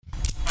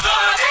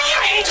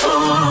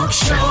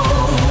Talk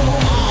Show.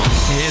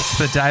 It's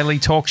the Daily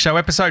Talk Show,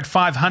 episode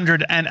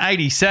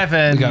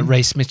 587. We got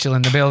Rhys Mitchell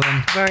in the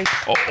building.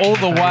 All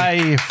the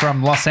way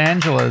from Los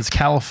Angeles,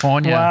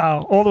 California.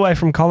 Wow, all the way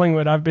from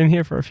Collingwood. I've been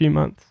here for a few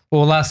months.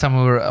 Well, last time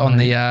we were on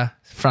the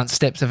front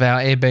steps of our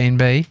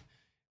Airbnb,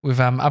 we've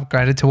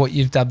upgraded to what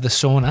you've dubbed the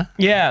sauna.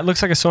 Yeah, it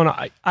looks like a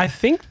sauna. I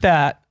think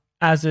that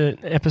as an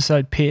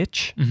episode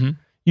pitch,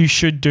 you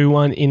should do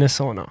one in a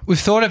sauna. We've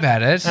thought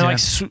about it.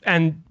 And,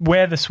 and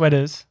wear the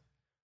sweaters.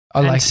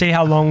 I see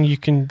how long you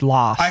can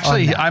last.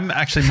 I'm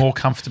actually more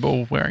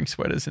comfortable wearing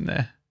sweaters in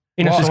there.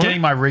 Just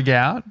getting my rig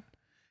out.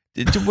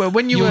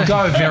 When you'll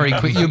go very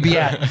quick. You'll be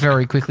out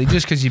very quickly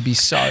just because you'd be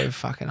so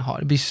fucking hot.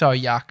 It'd be so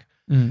yuck.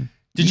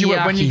 Did you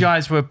when you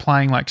guys were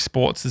playing like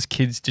sports as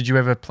kids? Did you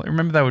ever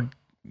remember they would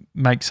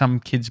make some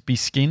kids be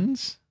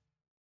skins?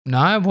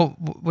 No,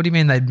 what do you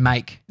mean they'd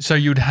make? So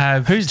you'd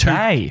have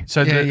they?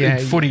 So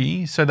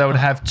footy. So they would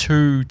have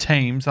two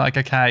teams. Like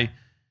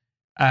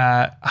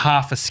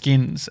half are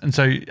skins, and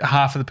so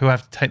half of the people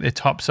have to take their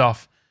tops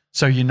off,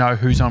 so you know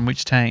who's on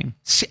which team.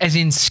 As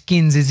in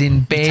skins, as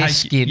in bear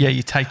skin.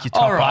 You take your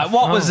top off. All right,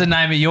 what was the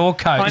name of your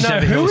coach? I know.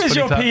 Who is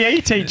your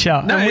PE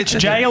teacher? No, and which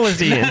jail is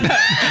he in?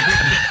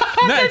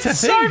 No, it's a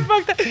so thing.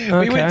 fucked up. Okay.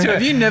 We went to.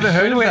 Have you never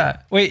heard of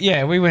that?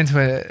 We went to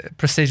a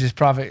prestigious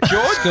private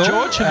school.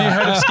 George, have you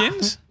heard of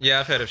skins?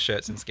 Yeah, I've heard of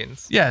shirts and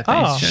skins. Yeah,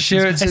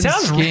 shirts and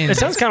skins. It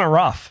sounds kind of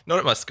rough. Not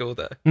at my school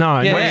though. No,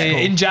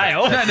 in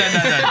jail. No.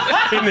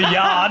 In the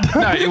yard.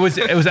 No, it was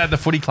at the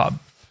footy club.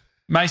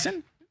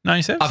 Mason? No,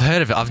 you said? I've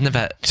heard of it. I've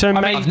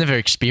never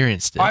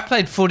experienced it. I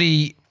played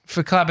footy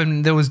for club,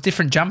 and there was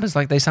different jumpers.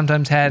 Like they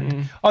sometimes had.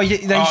 They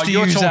used to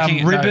use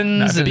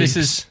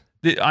ribbons.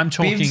 I'm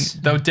talking. Bibs.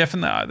 They were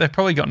definitely. They've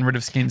probably gotten rid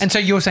of skins. And so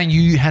you're saying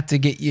you had to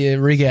get your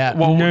rig out?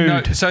 Well,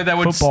 nude no. So they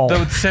would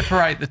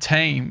separate the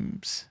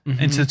teams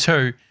into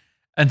two,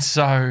 and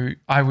so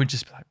I would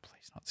just be like,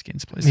 please not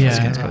skins, please not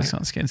skins, please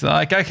not skins. They're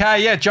like,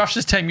 okay, yeah,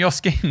 Josh's team, your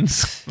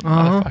skins,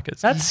 motherfuckers.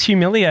 That's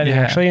humiliating,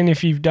 actually. And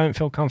if you don't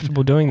feel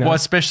comfortable doing that, well,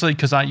 especially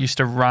because I used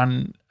to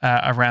run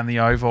around the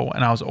oval,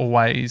 and I was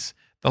always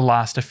the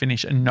last to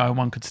finish, and no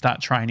one could start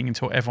training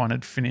until everyone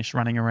had finished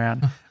running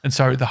around. And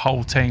so the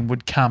whole team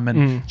would come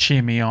and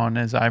cheer me on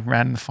as I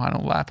ran the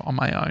final lap on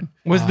my own.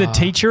 Was the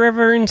teacher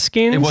ever in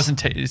skins? It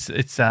wasn't. It was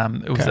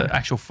an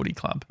actual footy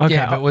club. Okay.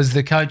 Yeah, but was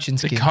the coach in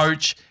skins? The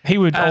coach, he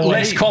would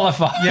less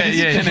qualified.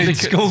 Yeah.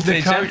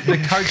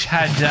 The coach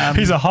had.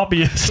 He's a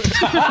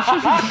hobbyist,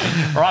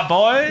 right,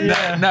 boy?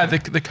 Yeah. No,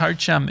 the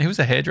coach. He was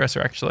a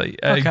hairdresser actually.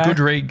 Good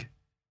rig.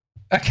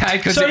 Okay,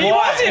 because so he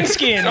was in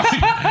skins.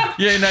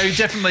 Yeah, no,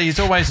 definitely. He's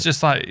always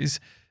just like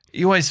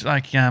he always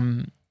like he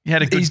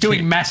had a good. He's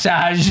doing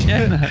massage.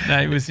 Yeah,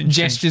 no, he was in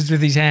gestures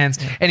with his hands.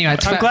 Anyway,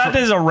 I'm glad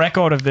there's a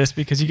record of this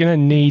because you're going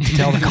to need to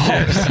tell the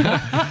cops.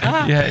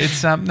 Yeah,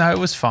 it's no, it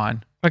was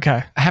fine.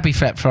 Okay, happy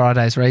Fat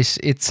Fridays, Rhys.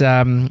 It's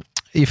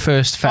your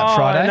first Fat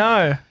Friday.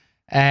 No,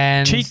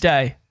 and cheat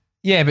day.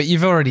 Yeah, but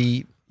you've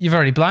already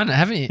blown it,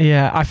 haven't you?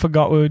 Yeah, I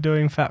forgot we were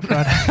doing Fat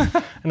Friday.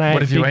 And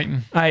what have you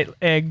eaten? I ate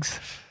eggs.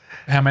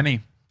 How many?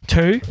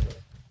 2.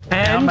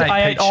 And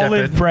I ate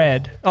olive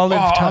bread.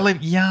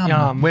 Olive,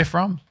 yum. Where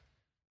from?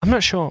 I'm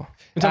not sure.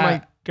 It was at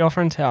my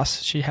girlfriend's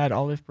house. She had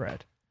olive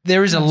bread.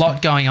 There is a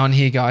lot going on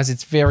here, guys.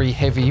 It's very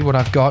heavy what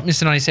I've got.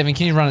 Mr. 97,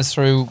 can you run us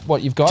through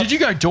what you've got? Did you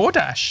go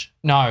DoorDash?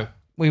 No.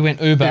 We went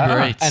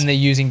Uber Eats. and they're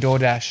using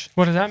DoorDash.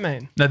 What does that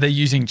mean? No, they're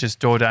using just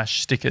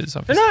DoorDash stickers.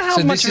 I don't know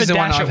how much of a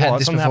dash it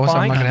was on that bike. So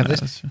I'm not going to have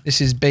this.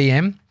 This is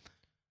BM.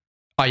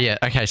 Oh, yeah.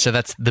 Okay, so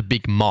that's the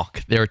big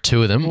mock. There are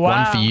 2 of them.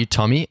 Wow. One for you,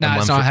 Tommy. No,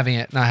 and it's one not having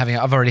it. No, having it.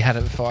 I've already had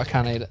it before. I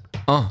can't eat it.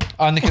 Oh.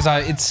 Only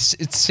because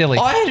it's silly.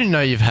 I didn't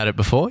know you've had it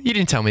before. You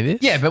didn't tell me this.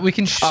 Yeah, but we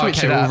can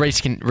switch it up. Well,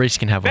 Rhys can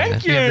have one then.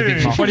 Thank you. Yeah, the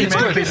big mock. What do you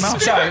mean, big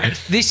mock? So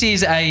this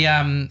is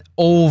a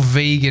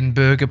all-vegan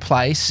burger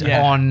place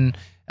on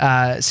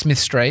Smith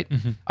Street.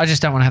 I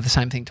just don't want to have the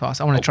same thing twice.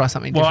 I want to try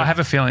something different. Well, I have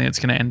a feeling it's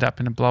going to end up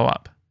in a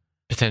blow-up.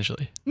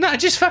 Potentially. No,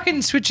 just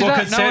fucking switch it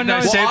up. No one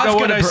knows.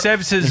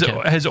 Sev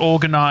has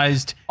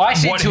organised. I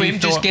said to him,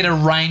 just get a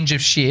range of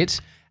shit.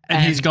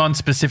 And he's gone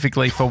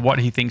specifically for what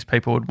he thinks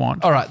people would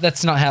want. All right,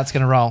 that's not how it's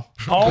going to roll.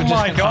 Oh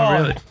my God.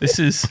 Oh, really? This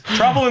is...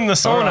 Trouble in the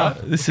sauna.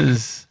 This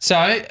is... So,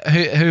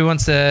 who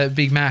wants a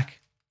Big Mac?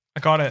 I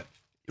got it.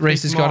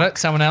 Reese has got it.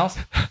 Someone else?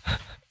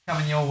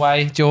 Coming your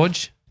way,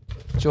 George.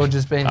 George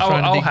has been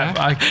thrown a Big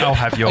Mac. I'll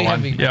have your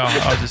one. Yeah,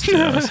 I'll just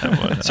have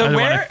one. So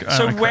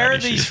where are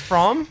these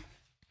from?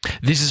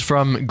 This is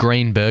from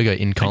Green Burger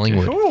in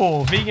Collingwood.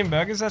 Cool. Vegan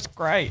burgers, that's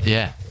great.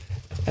 Yeah.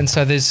 And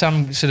so there's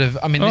some sort of,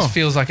 this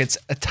feels like it's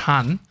a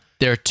ton.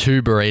 There are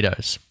 2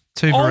 burritos.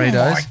 2 burritos.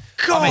 Oh my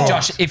God. I mean,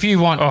 Josh, if you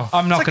want,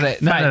 I'm not going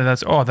to. No,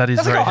 that is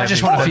very heavy. I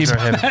just want a few.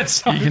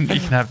 You can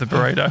have the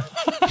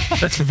burrito.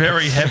 That's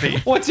very heavy.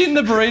 What's in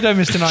the burrito,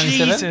 Mr.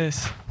 97?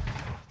 Jesus.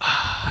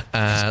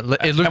 It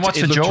looked, and what's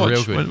it for looked George?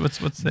 real good.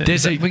 What's there?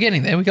 We're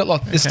getting there. We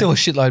got there's still a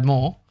shitload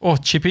more. Or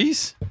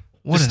chippies?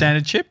 What the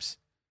standard chips?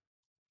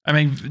 I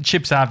mean,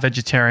 chips are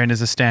vegetarian as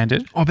a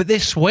standard. Oh, but they're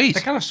sweet.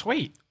 They're kind of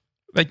sweet.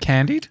 They're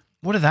candied?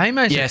 What are they,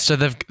 mate? Yeah, so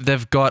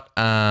they've got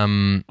oh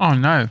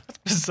no,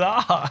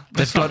 bizarre.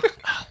 They've got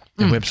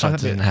The website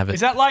doesn't have it.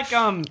 Is that like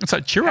It's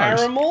like churros.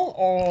 caramel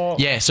or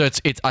Yeah, so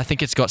it's. I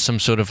think it's got some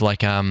sort of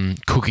like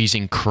cookies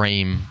and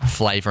cream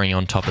flavoring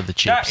on top of the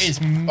chips. that is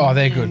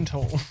they're good.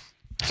 mental.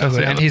 So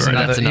good. And here's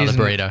That's another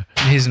burrito.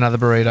 Here's another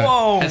burrito.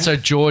 Whoa. And so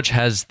George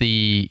has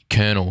the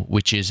kernel,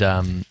 which is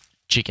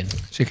chicken,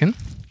 Chicken.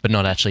 but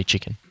not actually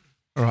chicken.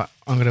 All right,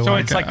 I'm gonna. So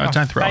it's like don't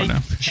a throw it fake now.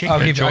 chicken. I'll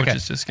give George okay.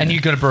 is just And gonna-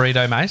 you got a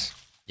burrito, Mace?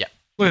 Yeah.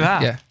 Look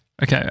at that. Yeah.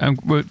 Okay,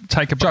 we'll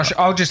take a bite. Josh,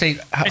 I'll just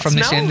eat from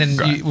this end, smells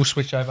then we'll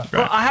switch over.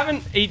 Well, I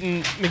haven't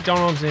eaten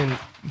McDonald's in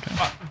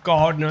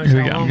God knows Here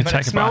we how go. I'm long, gonna but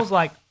take it a smells bite.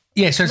 like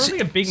Yeah, so it smells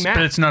like a Big But Mac.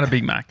 it's not a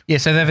Big Mac.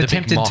 they've Big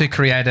attempted Mac. to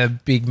create a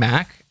Big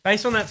Mac.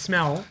 Based on that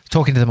smell.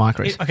 Talking to the mic,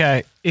 Rhys.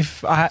 Okay,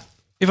 if I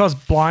was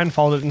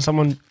blindfolded and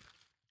someone,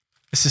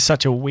 this is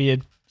such a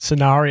weird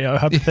scenario,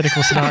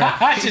 hypothetical scenario.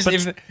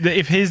 Just But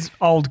if his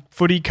old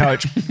footy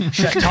coach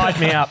tied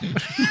me up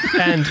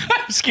and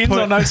Skins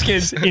or no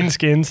skins? in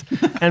skins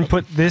and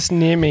put this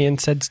near me and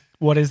said,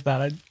 "What is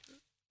that?"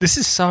 This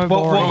is so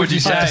boring. what would you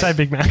I have to say? say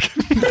Big Mac.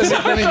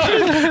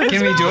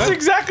 Can we do Smells it?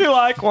 exactly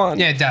like one.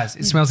 Yeah, it does.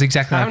 It smells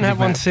exactly I like haven't a had Big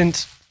one Mac.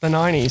 since the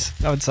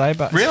 90s, I would say,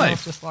 but it Really?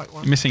 smells just like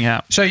one. Missing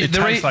out. So It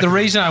tastes like the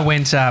reason I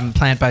went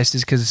plant-based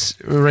is because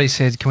Rhys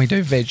said, "Can we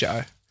do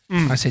veggie?"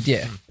 I said,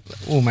 "Yeah,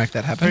 we'll make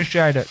that happen."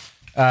 Appreciate it.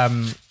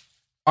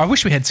 I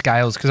wish we had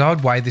scales because I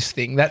would weigh this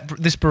thing.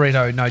 This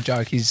burrito, no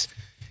joke, is.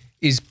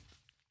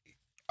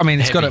 I mean,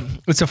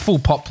 it's a full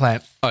pot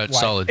plant. Oh, it's Wait.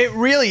 solid. It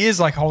really is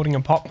like holding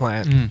a pot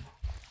plant.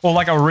 Or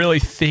like a really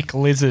thick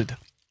lizard.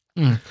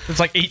 It's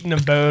like eating a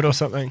bird or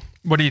something.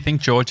 What do you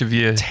think, George, of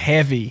you? It's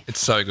heavy. It's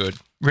so good.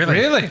 Really?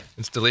 Really?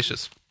 It's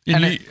delicious.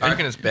 And And you- I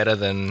reckon it's better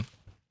than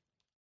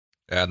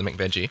the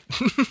McVeggie.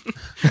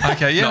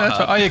 okay, yeah, Not that's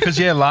hard. right. Oh, yeah, because,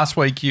 last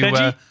week you...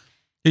 Veggie?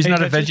 he's Are not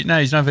you a veggie? veggie. No,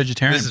 he's not a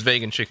vegetarian. This is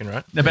vegan chicken,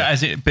 right? No,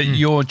 but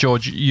you're,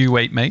 George, you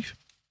eat meat.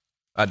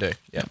 I do,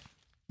 yeah.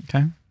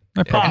 Okay.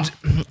 No problem.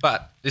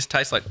 But this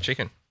tastes like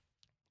chicken.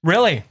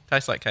 Really?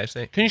 Tastes like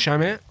KFC. Can you show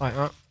me it? Like, You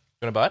want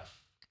to bite?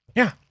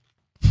 yeah.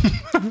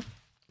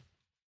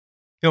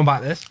 You want to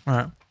bite this? All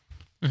right.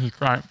 This is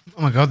great.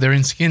 Oh my god, they're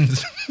in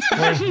skins.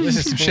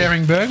 This is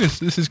Sharing burgers.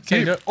 This is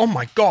cute. Oh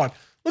my God.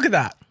 Look at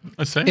that.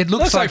 Let's see. It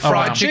looks like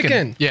fried wow.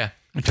 chicken. Yeah.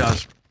 It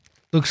does.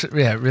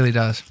 Yeah, it really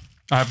does.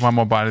 I have one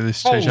more bite of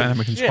this too, Oh, so then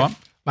we can shit. swap.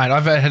 Mate,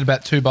 I've had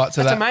about 2 bites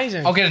of That's that.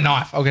 amazing. I'll get a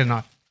knife. I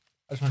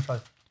just want to try.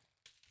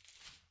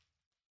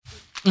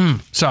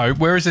 So,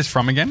 where is this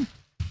from again?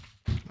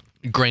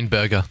 Green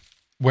burger.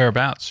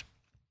 Whereabouts?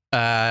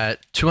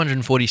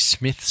 240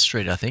 Smith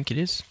Street, I think it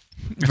is.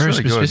 It's Very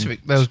really good.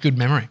 specific. That was good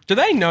memory. Do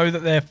they know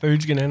that their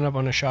food's going to end up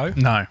on a show?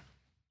 No.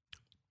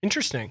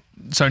 Interesting.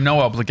 So, no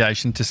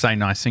obligation to say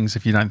nice things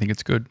if you don't think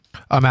it's good.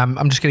 I'm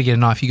just going to get a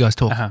knife. You guys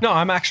talk. No,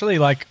 I'm actually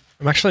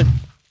Impressed?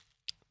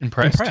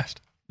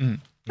 impressed.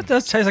 It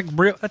does taste like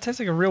real. That tastes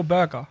like a real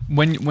burger.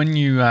 When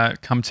you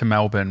come to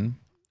Melbourne,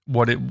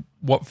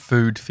 what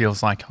food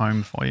feels like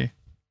home for you?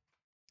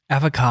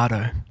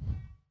 Avocado.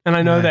 And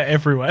I know they're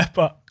everywhere,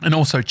 but And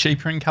also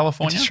cheaper in it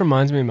California? just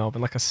reminds me of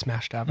Melbourne, like a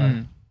smashed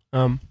avo.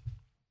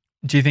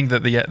 Do you think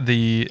that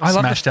the I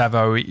love smashed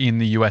avo in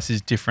the US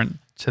is different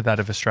to that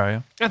of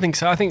Australia? I think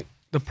so. I think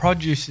the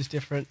produce is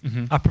different.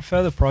 I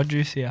prefer the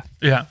produce here.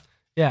 Yeah.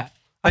 Yeah.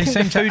 I They think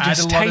seem the to food add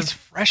just a lot tastes of-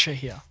 fresher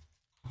here.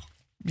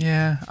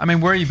 Yeah. I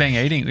mean, where are you being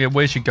eating?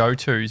 Where's your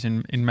go-tos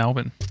in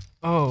Melbourne?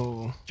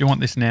 Oh. Do you want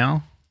this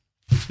now?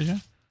 Do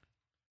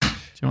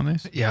you want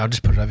this? Yeah, I'll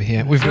just put it over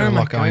here. We've got Where a are my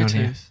lot going on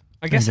here. go-tos?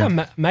 I guess you I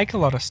go. make a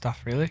lot of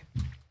stuff, really.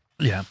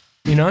 Yeah.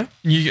 You know?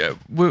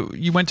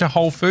 You went to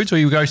Whole Foods or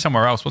you go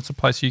somewhere else? What's the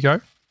place you go?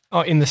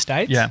 Oh, in the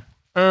States? Yeah.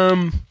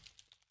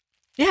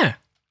 Yeah.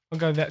 I'll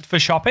go there. For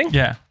shopping?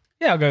 Yeah.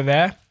 Yeah, I'll go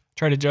there.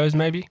 Trader Joe's,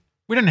 maybe.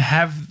 We don't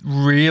have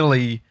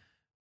really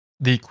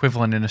the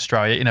equivalent in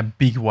Australia in a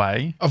big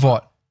way, Of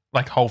what?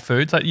 like Whole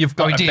Foods. Like you've Oh,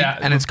 got we did,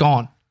 about, and it's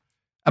gone.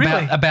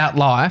 Really? About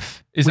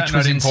Life, Is which that not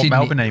was in in Port Sydney.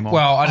 Melbourne anymore?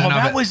 Well, I don't know.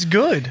 that but was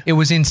good. it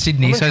was in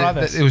Sydney, I'm so gonna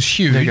try this. it was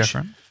huge. There you go,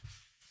 friend.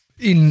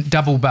 In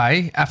Double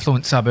Bay,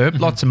 affluent suburb,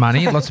 lots of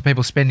money, lots of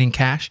people spending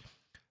cash.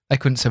 They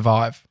couldn't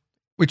survive,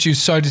 which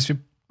is so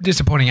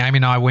disappointing. Amy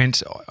and I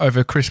went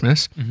over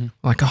Christmas,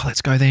 like, oh,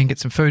 let's go there and get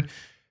some food.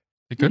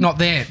 Good? Not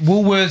there.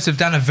 Woolworths have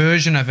done a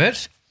version of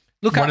it.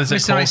 Look What up is it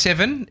Mr. called?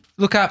 97.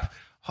 Look up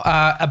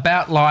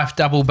About Life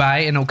Double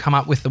Bay, and it'll come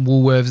up with the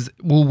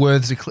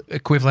Woolworths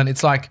equivalent.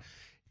 It's like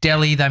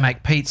deli. They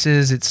make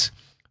pizzas. It's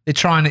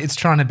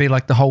trying to be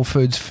like the Whole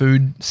Foods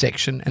food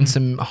section and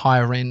some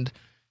higher end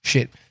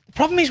shit. The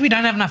problem is we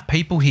don't have enough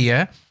people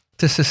here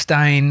to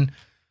sustain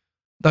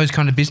those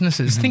kind of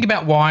businesses. Think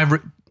about why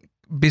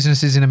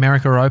businesses in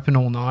America are open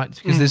all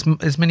night, because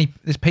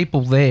there's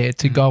people there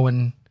to go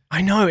and.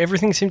 I know.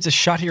 Everything seems to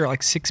shut here at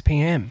like 6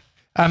 p.m.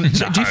 Do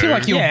you feel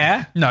like you're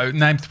Yeah. No,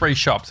 name 3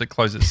 shops that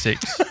close at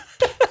 6.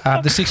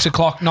 the 6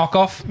 o'clock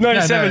knockoff? No,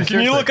 No, 7. Can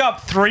you seriously. look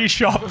up 3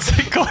 shops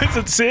that close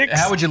at 6?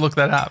 How would you look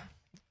that up?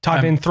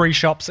 Type in 3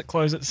 shops that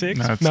close at 6.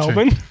 No, it's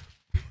Melbourne.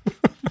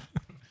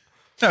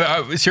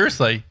 No,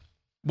 seriously.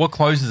 What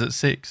closes at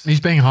 6? He's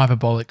being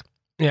hyperbolic.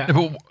 Yeah.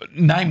 But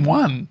name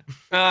one.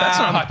 That's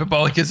not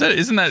hyperbolic, is it?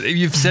 Isn't that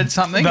you've said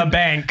something? The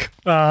bank.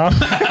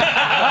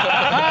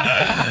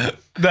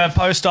 The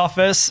post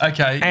office.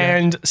 Okay, yeah.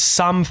 And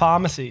some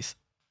pharmacies.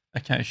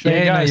 Okay, sure. There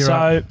you go. no, you're So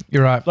right.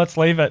 You're right. let's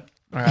leave it.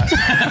 All right.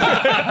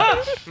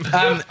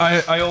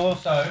 I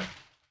also,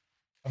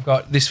 I've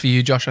got this for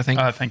you, Josh. I think.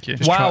 Oh, thank you.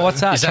 Wow,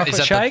 what's that? Is that, Chocolate is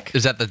that shake?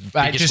 is that the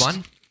biggest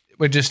one?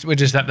 We're just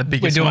that the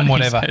biggest we're doing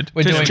one he whatever. said?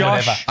 We're doing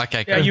Josh, whatever.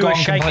 Okay, Are cool. you a gone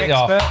shake completely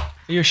expert? off.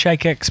 Are you a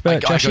shake expert, I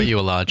got Joshy? you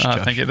a large, Oh,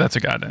 Josh. thank you. That's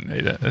okay. I don't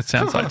need it. It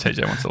sounds like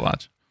TJ wants a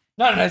large.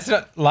 No, it's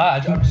not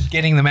large. I'm just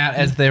getting them out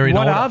as they're in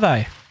What order. are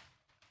they?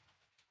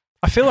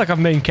 I feel like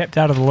I'm being kept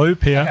out of the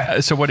loop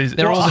here. So what is?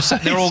 They're all the same.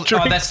 They're all.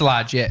 Drink. Oh, that's the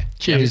large. Yeah,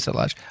 that is the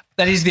large.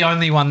 That is the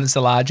only one that's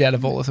a large out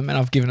of all of them, and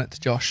I've given it to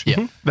Josh.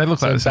 Yeah. They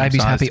look like the So same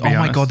baby's size, happy. to be Oh my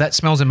honest. god, that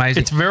smells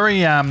amazing. It's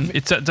very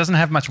it doesn't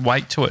have much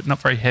weight to it. Not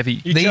very heavy.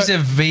 These are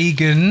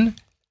vegan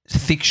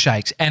thick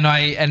shakes, and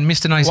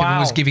Mr. 97 Wow.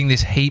 was giving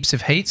this heaps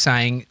of heat,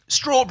 saying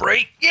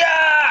strawberry.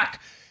 Yuck!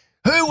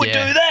 Who would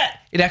Yeah. do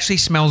that? It actually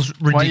smells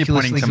Why are you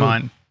ridiculously pointing to good.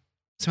 mine?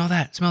 Smell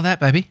that,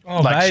 baby.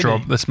 Oh, Like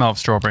baby. the smell of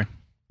strawberry.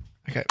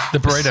 Okay. The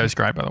burrito's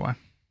great, by the way.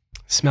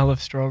 Smell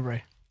of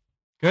strawberry.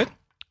 Good.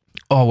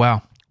 Oh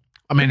wow.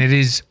 I mean, it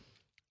is.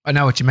 I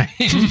know what you mean.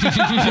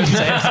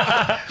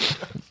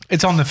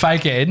 It's on the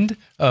fake end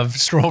of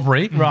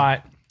strawberry,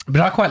 Right.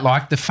 but I quite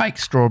like the fake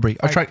strawberry.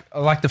 I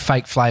like the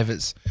fake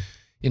flavors.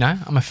 You know,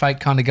 I'm a fake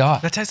kind of guy.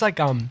 That tastes like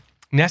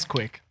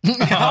Nesquik.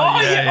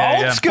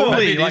 Old school.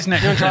 Maybe it Like, is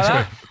next. you wanna try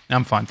that? No,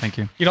 I'm fine, thank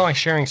you. You don't like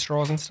sharing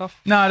straws and stuff?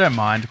 No, I don't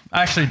mind.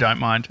 I actually don't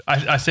mind.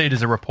 I see it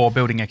as a rapport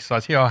building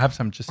exercise. Here, I'll have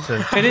some just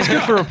to. It is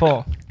good for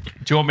rapport.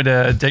 Do you want me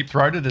to deep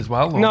throat it as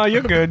well? or- No,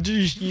 you're good.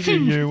 You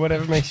do you.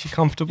 Whatever makes you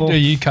comfortable. Do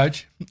you,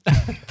 coach? All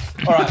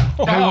right.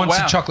 Who wants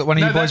wow. a chocolate? One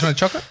of No, you boys want a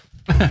chocolce?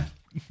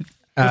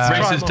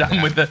 Reese is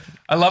done with the.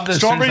 I love the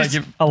Strawberries As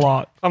soon as I give, a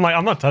lot. I'm like,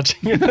 I'm not touching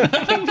it.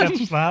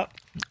 Catch that.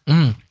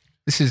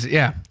 This is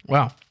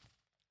wow.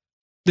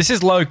 This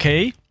is low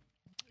key.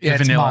 Yeah,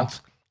 it's vanilla.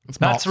 malt. It's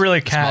That's malt.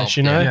 really cash,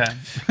 you know? yeah.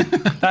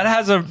 That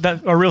has a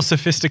real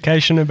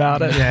sophistication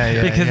about it.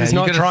 Yeah, Because yeah. it's You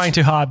not gotta- trying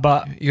too hard,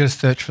 but You got to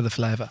search for the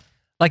flavor.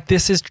 like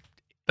this is,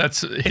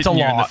 That's hitting it's a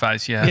you in the lot.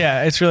 face. Yeah.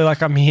 Yeah, it's really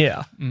like I'm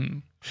here.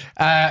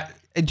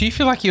 Do you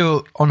feel like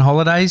you're on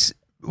holidays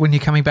when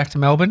you're coming back to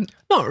Melbourne?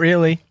 Not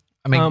really.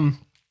 I mean,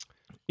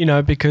 You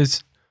know,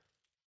 because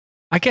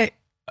I get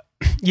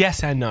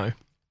yes and no.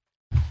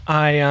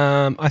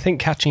 I think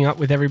catching up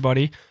with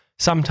everybody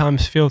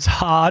sometimes feels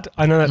hard.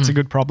 I know that's a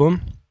good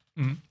problem.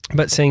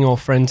 But seeing all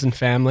friends and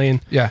family,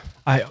 and yeah.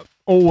 I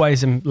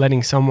always am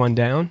letting someone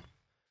down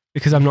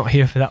because I'm not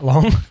here for that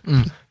long.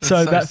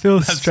 So that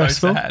feels that's so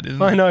stressful. sad, isn't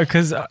I it? know,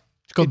 because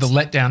It's called the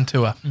letdown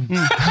tour. Would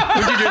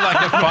you do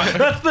like a fun?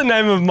 that's the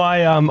name of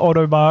my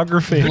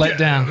autobiography.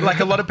 Letdown. Like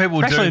a lot of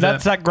people Actually, do.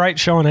 that's that great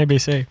show on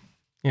ABC.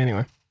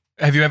 Anyway.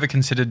 Have you ever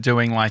considered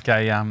doing like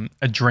a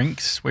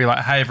drinks where you're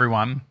like, hey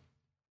everyone,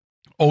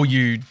 all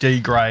you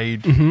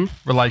D-grade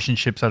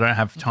relationships I don't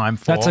have time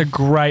for. That's a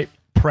great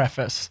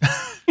preface.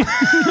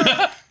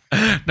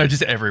 No,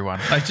 just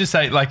everyone. Like just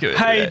say like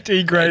Hey,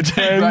 D-grade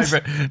friends.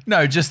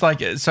 No, just like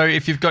so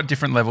if you've got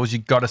different levels,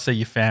 you've got to see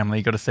your family,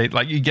 you got to see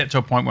like you get to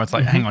a point where it's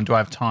like, hang on, do I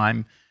have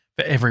time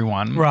for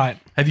everyone? Right.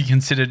 Have you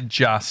considered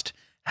just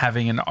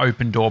having an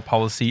open door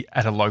policy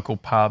at a local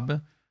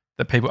pub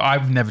that people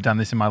I've never done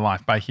this in my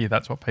life, but I hear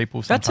that's what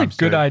people That's sometimes a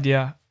good do.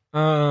 idea.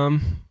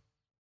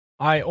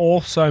 I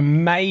also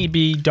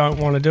maybe don't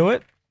want to do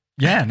it.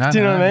 Yeah, no, Do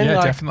you know what I mean? Yeah,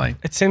 Like, definitely.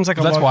 It seems like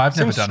a That's lot. why I've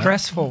never seems done it.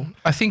 stressful.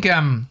 I think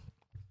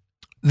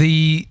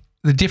the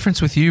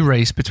difference with you,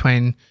 Rhys,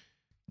 between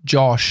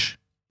Josh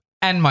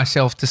and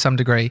myself to some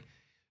degree,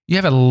 you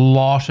have a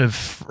lot of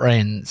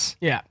friends.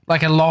 Yeah.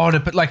 Like a lot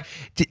of, but like,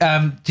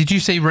 did you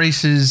see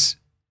Rhys's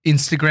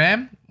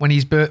Instagram when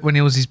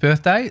it was his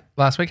birthday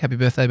last week? Happy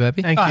birthday,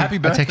 baby! Thank Oh, you. happy I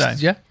birthday.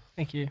 texted you.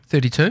 Thank you.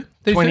 32?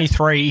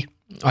 23.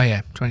 Oh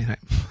yeah, 23.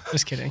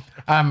 Just kidding.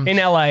 In In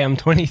LA, I'm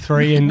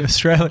 23. In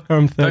Australia,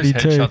 I'm Those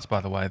 32. headshots,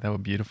 by the way, they were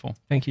beautiful.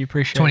 Thank you.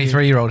 Appreciate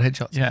 23-year-old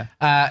headshots.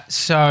 Yeah.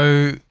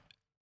 So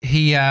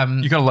he You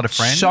got a lot of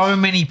friends? So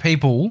many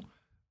people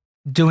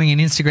doing an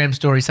Instagram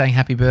story saying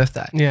happy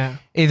birthday. you. Yeah.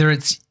 Either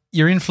it's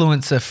your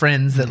influencer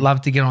friends that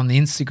love to get on the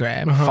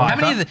Instagram.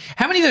 Uh-huh.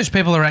 How many of those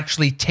people are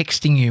actually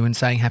texting you and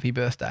saying happy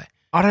birthday?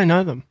 I don't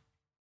know them.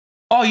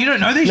 Oh, you don't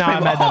know these No, I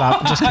people? made that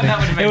up. Just kidding. That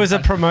would've been It was a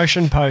fun.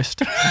 promotion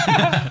post.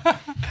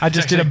 I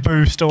just did a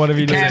boost or whatever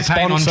you do.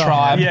 Campaign on Sponsor.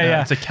 Tribe. Yeah,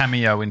 yeah. It's a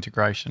cameo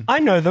integration. I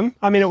know them.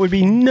 I mean, it would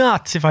be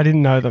nuts if I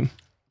didn't know them.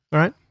 All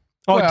right.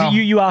 Oh, Well-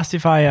 you asked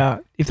if I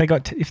if they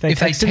if they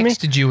texted me.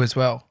 texted you as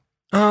well.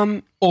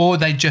 Um, Or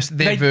they just,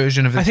 their They-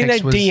 version of the I think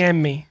text they was DM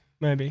me.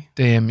 Maybe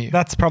DM you.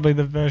 that's probably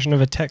the version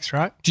of a text,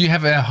 right? Do you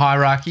have a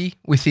hierarchy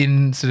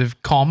within sort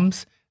of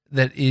comms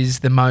that is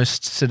the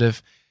most sort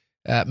of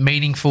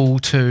meaningful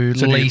to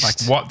So do you-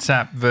 least? like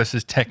WhatsApp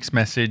versus text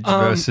message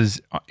versus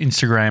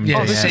Instagram.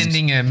 Yeah, DMs.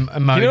 sending an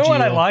emoji. You know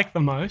what I or- like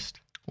the most?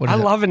 What I is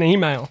it? love an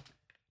email.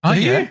 Oh,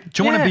 Do yeah? you?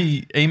 Do you want Yeah. to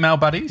be email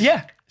buddies?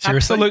 Yeah,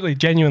 Seriously? absolutely,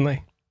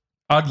 genuinely.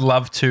 I'd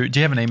love to. Do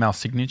you have an email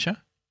signature?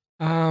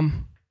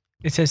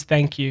 It says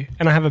thank you,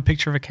 and I have a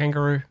picture of a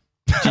kangaroo.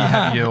 Do you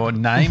have your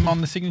name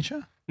on the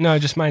signature? No,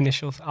 just my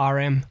initials,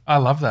 RM. I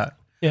love that.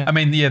 Yeah. I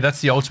mean, yeah,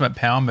 that's the ultimate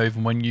power move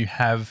when you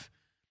have,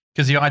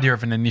 because the idea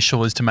of an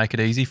initial is to make it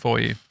easy for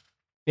you.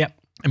 Yep.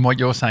 And what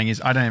you're saying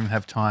is I don't even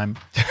have time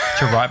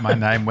to write my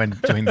name when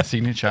doing the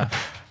signature.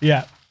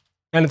 Yeah,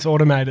 and it's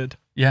automated.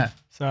 Yeah.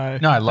 So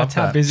No, I love that's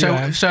how that. busy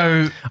I am.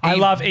 So I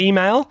love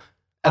email.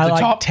 At I the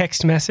like top?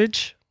 text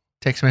message.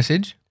 text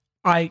message.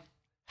 I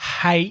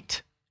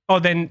hate. Oh,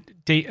 then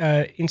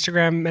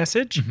Instagram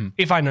message. Mhm.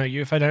 If I know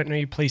you, if I don't know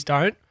you, please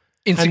don't.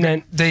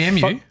 Instagram, then DM you.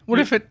 fu- What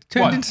if it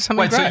turned What? into something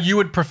Wait, great? so you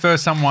would prefer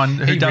someone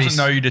who Hey, doesn't Rhys.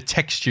 know you to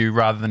text you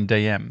rather than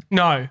DM?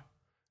 No,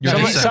 You're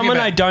someone, just- someone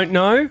I don't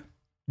know.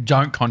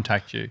 Don't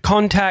contact you.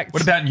 Contact.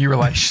 What about new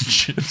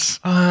relationships?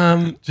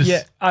 Just-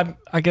 Yeah,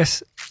 I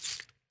guess.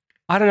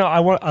 I don't know.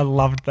 I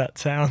loved that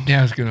sound. yeah,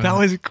 it was good. That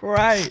was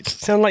great. It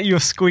sounded like you were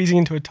squeezing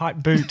into a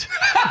tight boot.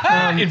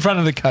 in front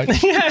of the coach.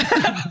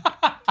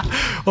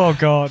 Oh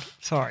God,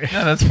 sorry.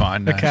 No, that's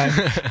fine. No. Okay.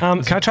 Can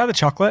I try the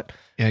chocolate?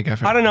 Yeah, go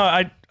for it. I don't know.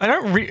 I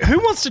don't. Who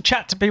wants to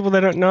chat to people they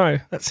don't know?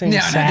 That seems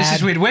No, sad. this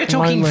is weird. We're and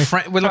talking lonely.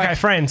 we're like Okay,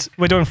 friends.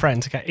 We're doing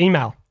friends. Okay,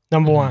 email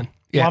number one.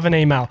 Yeah. Love an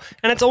email,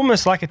 and it's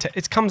almost like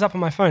it comes up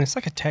on my phone. It's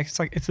like a text.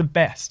 It's the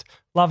best.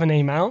 Love an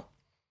email.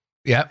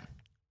 yeah.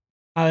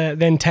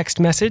 Then text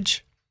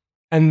message,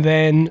 and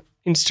then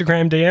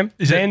Instagram DM.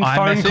 Is it then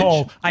phone iMessage?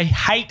 call. I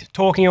hate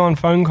talking on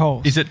phone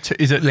calls. Is it?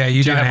 Yeah,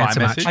 you do don't have answer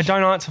much. iMessage? I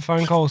don't answer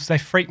phone calls. They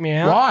freak me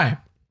out. Why?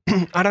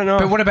 I don't know.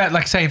 But what about,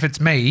 like, say if it's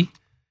me,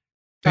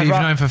 who I'd you've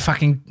ra- known for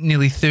fucking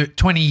nearly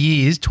 20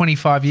 years,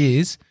 25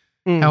 years.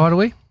 Mm. How old are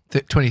we?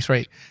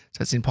 23.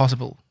 So it's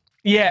impossible.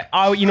 Yeah,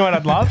 you know what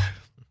I'd love?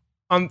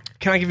 Can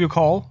I give you a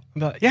call? I'd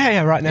be like,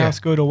 yeah, right now Yeah. it's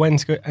good, or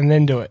when's good, and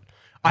then do it.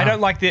 I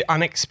don't like the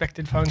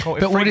unexpected phone call.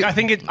 But what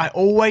I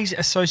always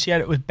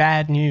associate it with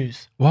bad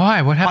news.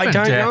 Why? What happened?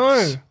 I don't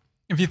know.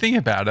 If you think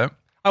about it,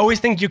 I always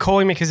think you're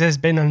calling me because there's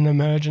been an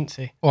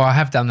emergency. Well, I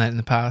have done that in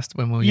the past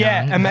when we were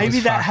Yeah, young. and maybe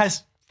was that fucked.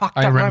 has fucked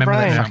I up my remember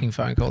brain. that fucking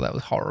phone call. That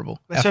was horrible.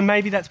 So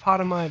maybe that's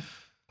part of my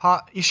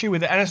issue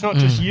with it. And it's not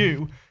just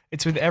you,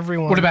 it's with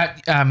everyone. What about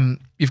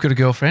you've got a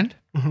girlfriend?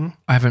 Mm-hmm.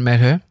 I haven't met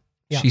her.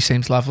 Yeah. She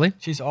seems lovely.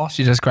 She's awesome.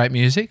 She does great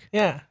music.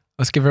 Yeah.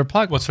 Let's give her a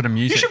plug. what sort of You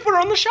music? should put her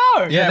on the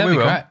show. Yeah, that'd we be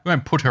will. great. We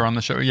won't put her on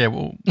the show. Yeah,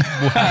 we'll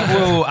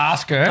We'll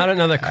ask her. I don't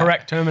know the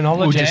correct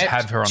terminology. we'll just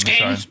have her on the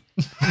show.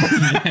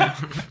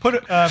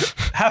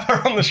 Have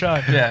her on the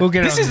show. Yeah. We'll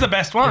get This her is on. the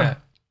best one. Yeah.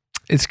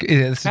 It's It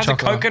has a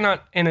chocolate one.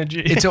 coconut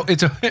energy. It's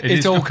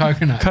is all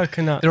coconut.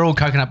 coconut. They're all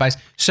coconut based.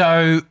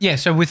 So yeah.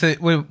 So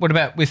what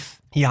about with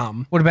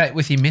Yum.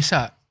 your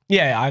misser?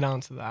 Yeah, I'd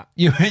answer that.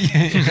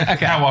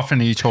 Okay. How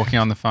often are you talking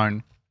on the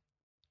phone?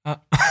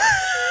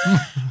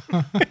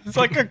 It's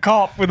like a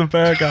cop with a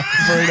burger.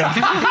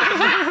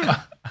 Burrito.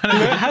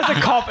 It has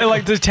a cop,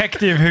 like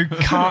detective, who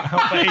can't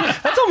help but eat.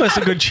 That's almost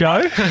a good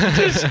show.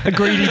 Just a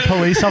greedy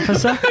police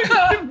officer.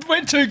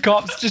 We're two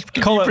cops. Just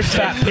Call it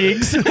fat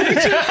pigs.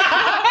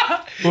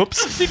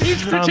 Whoops.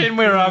 pretend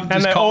we're And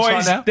just they're cops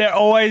always right now. they're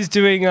always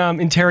doing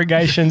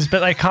interrogations, but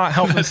they can't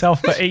help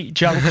themselves but eat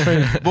junk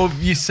food. Well,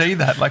 you see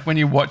that like when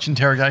you watch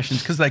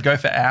interrogations because they go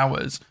for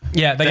hours.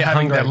 Yeah, they They're get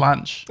having hungry. their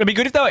lunch. It'd be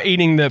good if they were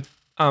eating the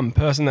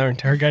person they're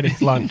interrogating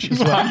lunch as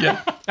well.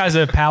 Yeah, As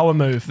a power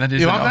move. that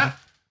is. You an want odd- that?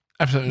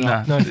 Absolutely No,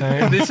 not. No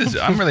thanks.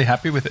 I'm really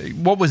happy with it.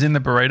 What was in the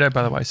burrito,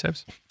 by the way,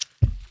 Sebs?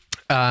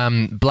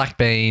 Black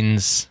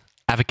beans,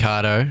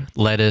 avocado,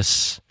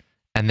 lettuce,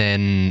 and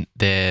then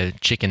their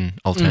chicken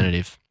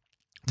alternative.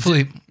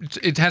 Fully,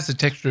 it has the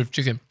texture of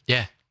chicken.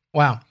 Yeah.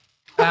 Wow.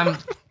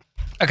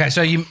 Okay,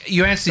 so you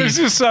answered. This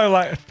is so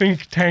like a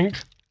think tank.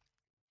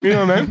 You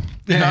know what I mean?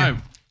 No.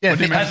 Yeah, What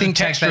do you mean? I think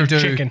tanks they Texture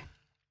do. of chicken.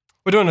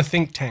 We're doing a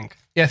think tank.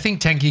 Yeah,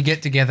 think tank. You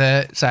get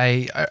together.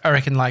 Say, I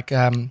reckon like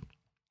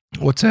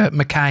what's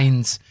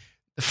McCain's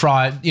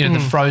fried, the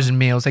frozen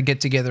meals. They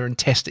get together and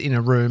test it in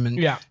a room and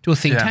Yeah. do a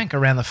think Yeah. tank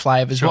around the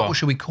flavors. Sure. What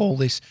should we call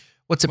this?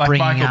 What's it Like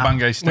bringing Michael up?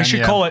 Bungay We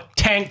should call it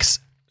tanks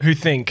who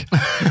think.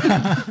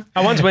 I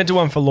once went to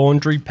one for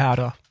laundry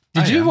powder.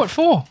 Did you? yeah. What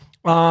for?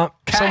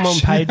 Someone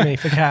paid me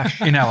for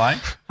cash in LA.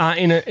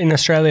 in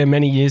Australia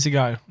many years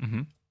ago,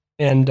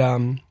 and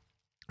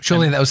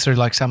Surely that was through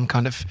like some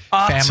kind of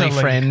family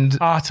friend.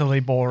 Utterly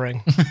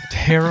boring,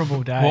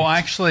 terrible day. Well,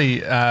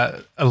 actually,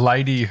 a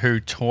lady who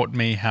taught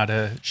me how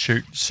to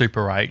shoot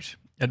Super 8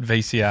 at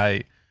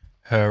VCA,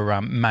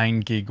 her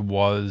main gig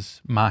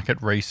was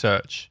market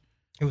research.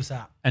 Who was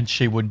that? And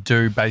she would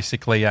do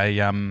basically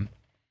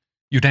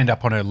you'd end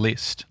up on her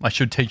list. Like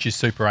she would teach you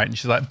Super 8. And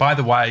she's like, by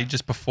the way,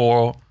 just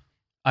before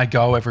I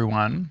go,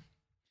 everyone,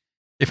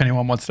 if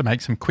anyone wants to make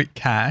some quick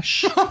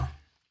cash.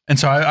 And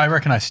so I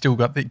reckon I still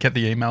get the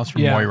emails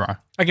from Yeah. Moira.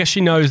 I guess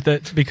she knows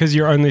that because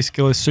your only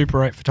skill is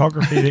Super 8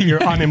 photography, that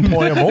you're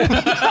unemployable.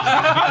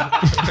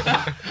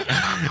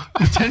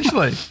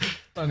 Potentially.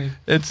 Funny.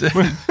 It's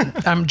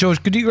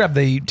George, could you grab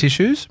the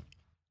tissues?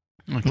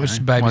 okay.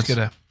 Which baby's got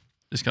a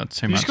Just got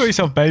too You much. just got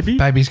yourself, baby.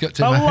 baby's got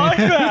too I much.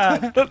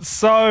 like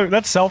that.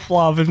 That's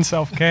self-love and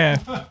self-care.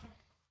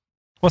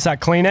 What's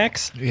that,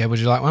 Kleenex? Yeah, would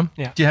you like one?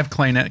 Do you have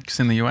Kleenex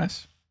in the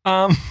US?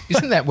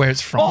 Isn't that where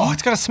it's from? Oh,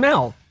 it's got a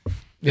smell.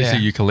 It's a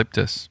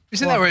eucalyptus.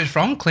 Isn't that where it's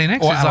from?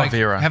 Kleenex Or is aloe like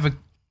vera.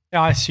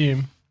 Yeah, I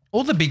assume.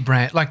 all the big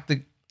brand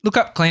look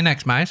up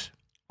Kleenex, mate.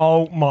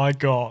 Oh my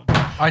God.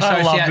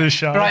 I love this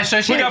show. But I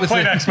associate Look it up with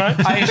Kleenex,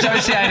 mate. I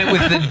associate it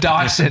with the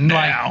Dyson.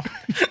 Now.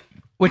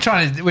 We're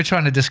trying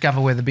to discover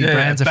where the big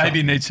brands are baby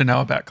from. needs to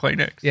know about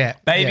Kleenex. Yeah,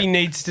 Baby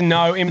needs to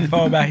know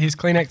info about his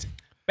Kleenex.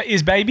 But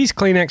is Baby's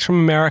Kleenex from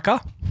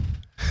America?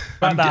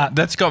 Like that.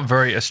 That's got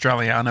very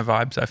Australiana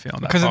vibes, I feel.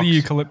 Because of the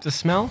eucalyptus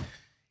smell?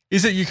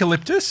 Is it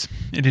eucalyptus?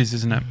 It is,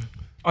 isn't it?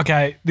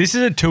 Okay, this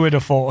is a tour de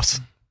force.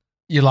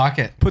 You like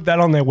it? Put that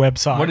on their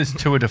website. What does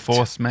tour de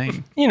force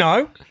mean? You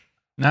know,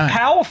 No.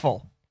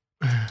 powerful.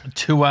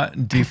 Tour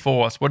de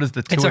force. What does the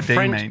It's tour a de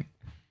French- mean?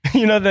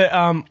 You know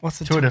the what's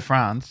the Tour de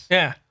France.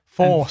 Yeah,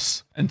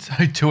 force. And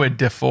so tour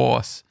de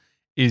force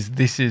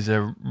this is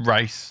a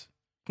race.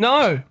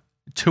 No,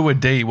 Tour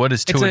de, what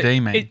does tour de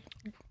mean?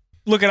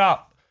 Look it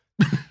up.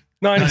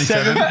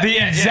 97. 97?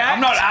 The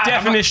exact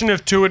definition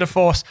of tour de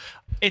force.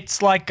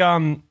 It's like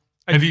a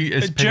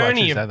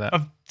journey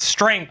of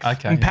strength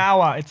Okay, and yeah.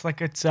 power. It's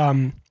like it's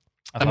A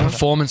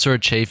performance or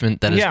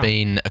achievement that Yeah. has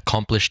been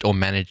accomplished or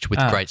managed with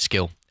great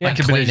skill. Yeah. Like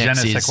Like a bit of je ne Kleenex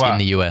sais is quoi. in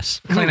the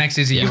US. Kleenex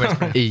is a US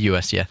brand.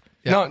 US, yeah.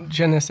 not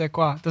je ne sais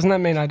quoi. Doesn't that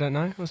mean I don't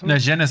know? Or something? No,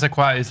 je ne sais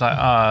quoi is like,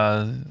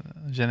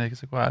 je ne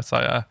sais quoi. It's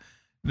like,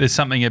 there's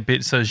something a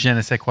bit so je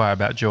ne sais quoi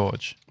about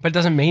George. But it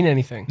doesn't mean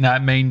anything. No,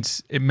 it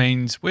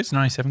means, where's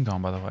 97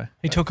 gone, by the way?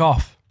 He took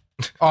off.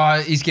 Oh,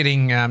 he's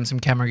getting some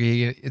camera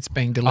gear. It's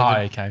being Oh,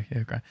 delivered. okay.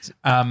 Yeah, great.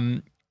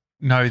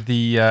 No,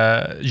 the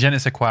je ne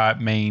sais quoi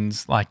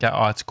means like,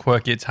 it's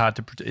quirky, it's hard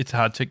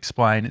to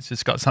explain. It's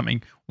just got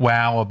something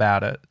wow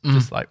about it.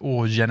 Just like,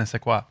 je ne sais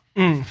quoi.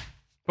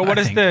 But what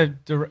I is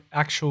think. the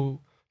actual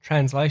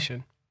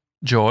translation?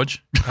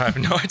 George. I have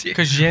no idea.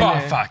 Because Oh,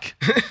 fuck.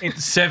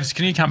 Sevs,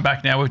 can you come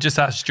back now? We've just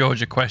asked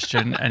George a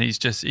question and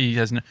he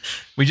hasn't.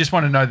 We just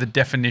want to know the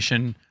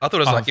definition. I thought it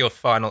was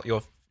of like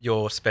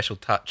your special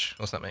touch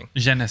or something.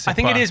 Je ne sais I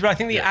think quoi. it is, but I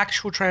think the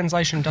actual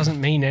translation doesn't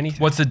mean anything.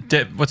 What's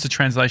the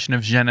translation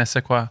of je ne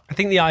sais quoi? I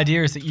think the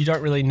idea is that you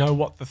don't really know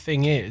what the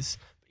thing is.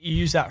 You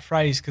use that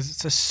phrase because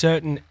it's a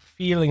certain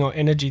feeling or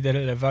energy that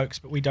it evokes,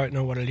 but we don't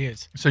know what it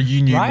is. So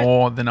you knew Right?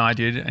 more than I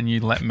did and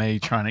you let me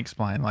try and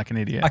explain like an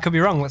idiot. I could be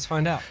wrong. Let's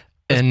find out.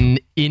 An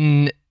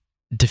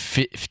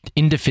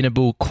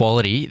indefinable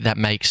quality that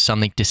makes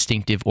something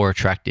distinctive or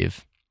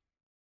attractive.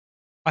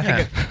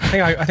 I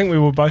think we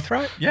were both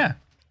right. Yeah.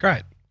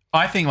 Great.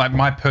 I think like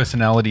my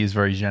personality is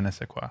very je ne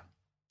sais quoi.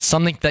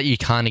 Something that you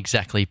can't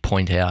exactly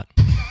point out.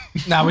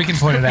 No, we can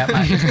point it out,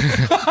 mate.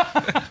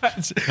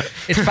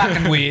 It's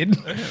fucking weird.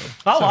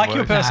 I like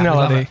your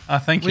personality.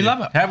 Thank you. We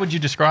love it. How would you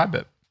describe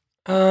it?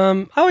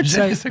 I would Je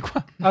ne say sais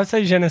quoi.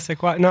 je ne sais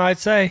quoi. No,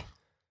 let's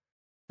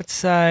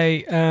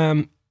say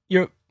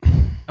you're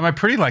Am I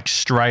pretty like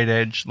straight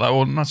edge? Like,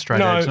 well, not straight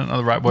No, edge, not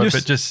the right word, you're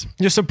but just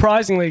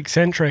surprisingly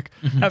eccentric.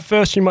 At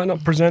first, you might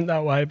not present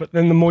that way, but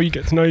then the more you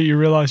get to know you, you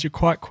realize you're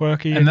quite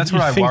quirky, And that's what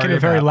you I think in worry a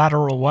very about.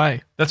 lateral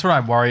way. that's what I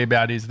worry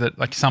about is that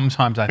like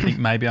sometimes I think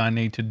maybe I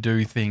need to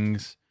do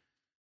things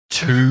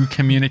to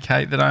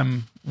communicate that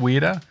I'm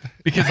weirder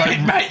because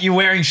like Mate, you're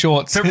wearing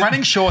shorts. but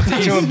running shorts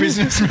into a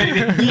business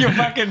meeting. You're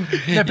fucking.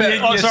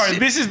 but- sorry.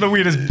 This is the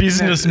weirdest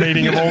business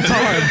meeting of all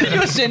time.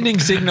 You're sending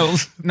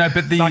signals. No,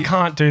 but I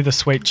can't do the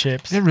sweet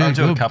chips I'll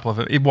do a couple of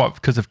it. What?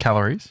 Because of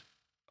calories?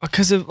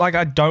 because of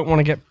I don't want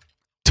to get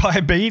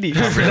diabetes.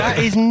 That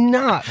is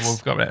nuts.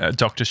 Well, we've got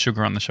Dr.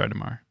 Sugar on the show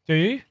tomorrow. Do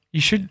you?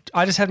 You should.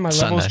 I just had my levels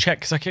Sunday.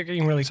 checked because I kept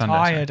getting really Sunday,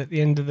 tired at the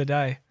end of the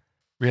day.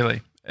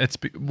 Really?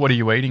 What are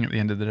you eating at the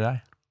end of the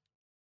day?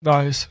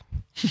 Those.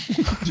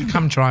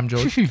 Come try 'em,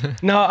 George.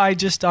 No, I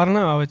don't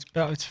know.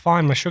 It's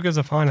fine. My sugars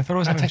are fine. I thought I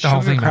was having take the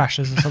whole sugar thing, mate.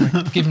 crashes or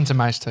something. Give them to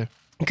Mace too.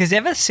 Because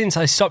ever since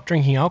I stopped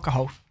drinking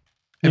alcohol,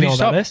 Have you know about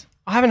stopped? this?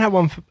 I haven't had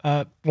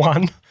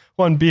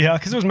one beer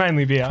because it was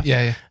mainly beer.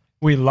 Yeah.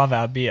 We love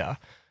our beer.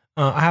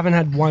 I haven't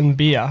had one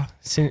beer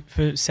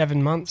for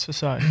 7 months or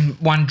so.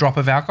 One drop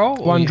of alcohol?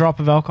 or One you- drop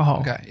of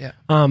alcohol. Okay, yeah.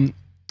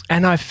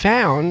 And I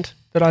found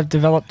that I've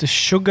developed a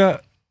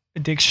sugar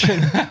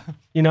addiction.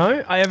 You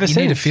You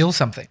need to feel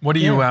something. What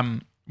do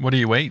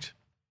you eat?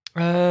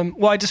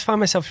 Well, I just find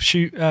myself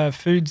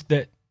foods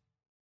that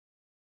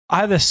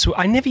either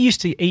I never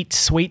used to eat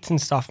sweets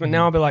and stuff, but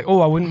now I'll be like,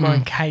 oh, I wouldn't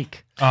mind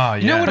cake. Oh,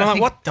 yeah. know what And I'm I like,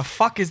 think- what the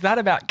fuck is that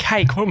about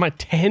cake? What am I,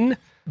 10?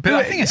 But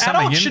I think it's something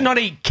adults in should it. not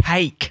eat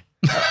cake.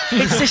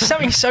 It's just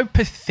something so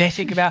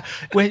pathetic about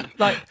we're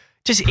like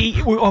just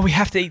eat. We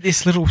have to eat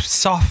this little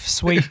soft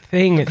sweet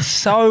thing. It's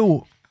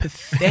so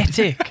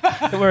pathetic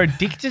that we're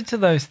addicted to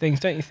those things,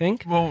 don't you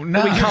think? Well,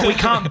 no. We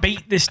can't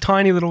beat this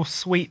tiny little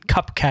sweet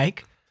cupcake.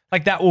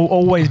 Like that will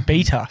always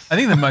beat us. I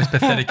think the most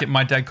pathetic,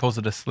 my dad calls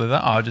it a slither.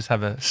 I'll just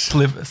have a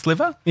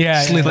sliver.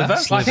 Yeah, Sliver?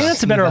 I think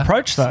that's a better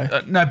approach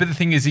though. No, but the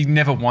thing is, he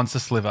never wants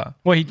a sliver.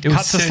 Well, he was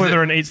cuts the said slither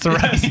that- and eats the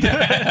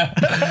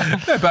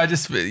rest. No, but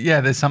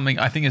there's something,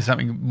 I think there's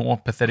something more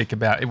pathetic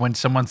about it when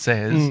someone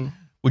says,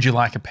 would you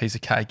like a piece of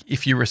cake?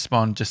 If you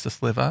respond just a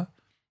sliver,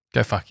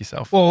 go fuck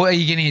yourself. Well, are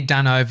you getting it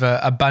done over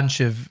a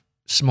bunch of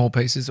small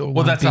pieces or Well,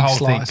 one that's the big whole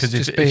thing, slice. because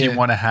Just if be you a-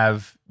 want to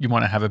have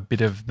a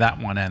bit of that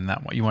one and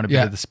that one, you want a bit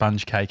Yeah. of the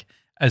sponge cake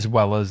as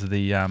well as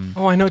the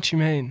Oh, I know what you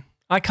mean.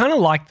 I kind of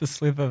like the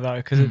slither though,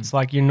 because it's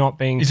like you're not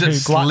being Is too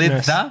it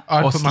gluttonous. slither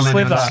I'd or put my name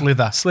on slither?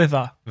 that.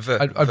 Slither.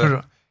 Slither. I'd put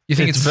it, you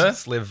think it's ver?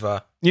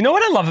 Sliver. You know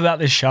what I love about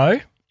this show?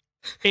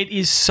 It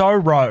is so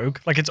rogue.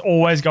 Like it's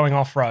always going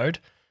off road.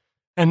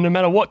 And no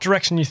matter what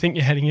direction you think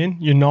you're heading in,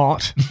 you're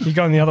not. You're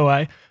going the other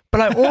way.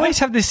 But I always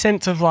have this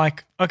sense of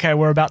like, okay,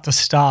 we're about to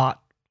start.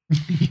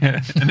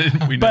 Yeah, and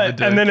then we never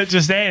do. And then it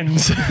just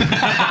ends.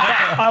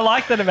 I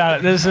like that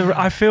about it.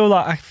 I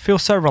feel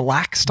so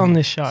relaxed on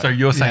this show. So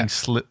you're saying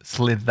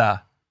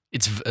slither?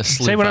 It's a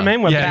sliver. See what I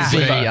mean? We're Yeah, back.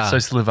 sliver. Yeah. So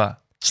sliver.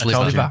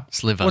 Sliver.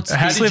 Sliver. What's-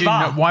 How did you Sliver.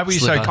 know? Why were you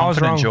Sliver. so I was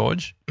confident, wrong.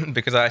 George?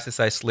 Because I used to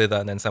say slither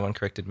and then someone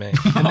corrected me.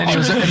 and then he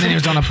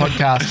was on a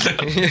podcast.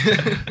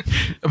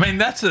 I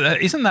mean,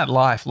 isn't that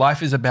life?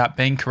 Life is about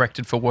being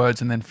corrected for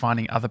words and then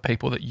finding other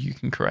people that you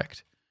can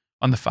correct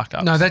on the fuck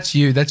ups. No, that's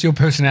you. That's your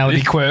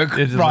personality quirk It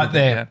is a right little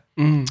bit,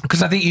 there.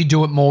 Because I think you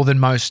do it more than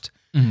most.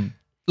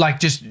 Like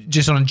just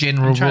on a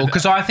general trying rule. to-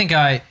 Because I think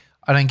I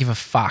don't give a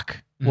fuck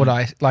what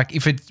I like.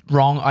 If it's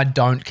wrong, I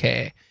don't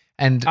care.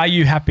 And Are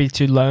you happy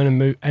to learn and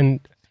move and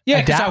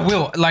yeah, because I adapt?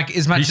 will. Like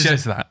as He much says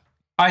as that.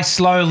 I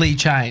slowly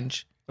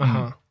change,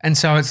 Uh-huh. and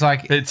so it's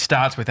like. It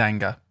starts with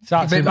anger.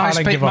 Starts But with, I most,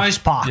 don't pe- give a most,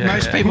 fuck. Yeah.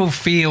 most people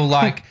feel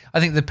like I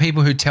think the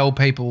people who tell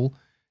people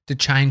to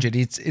change it,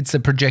 it's a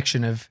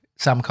projection of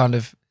some kind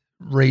of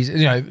reason.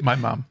 You know, My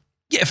mum.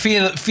 yeah,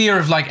 fear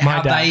of like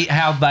My dad.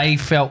 how they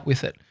felt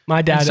with it.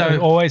 My dad And so-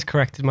 always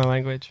corrected my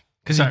language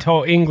because So- he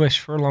taught English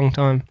for a long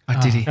time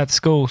Did he? at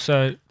school.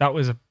 So that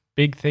was a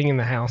big thing in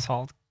the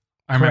household.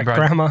 I Correct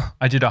remember grammar.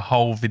 I did a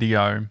whole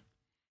video.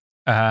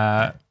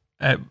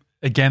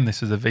 Again, this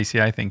was a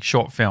VCA thing,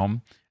 short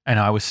film, and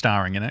I was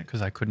starring in it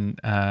because I couldn't.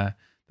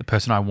 The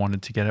person I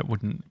wanted to get it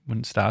wouldn't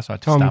star, so I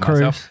had to Tom star Cruise.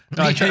 myself.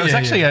 No, it was Yeah,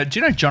 actually. Do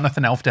you know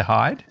Jonathan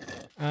Alfter-Hyde?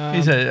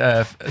 He's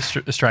a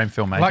Australian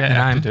filmmaker, like the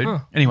actor name. dude.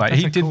 Oh, Anyway,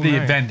 that's he a did cool the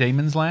name. Van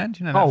Diemen's Land.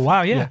 You know? Oh, that?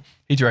 wow, yeah.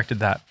 He directed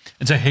that,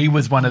 and so he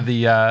was one of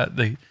the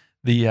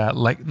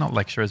not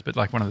lecturers, but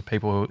like one of the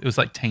people. It was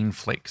like teen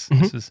flicks.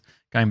 Mm-hmm. This is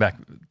going back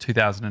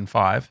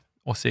 2005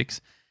 or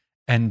 6,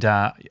 and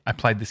I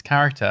played this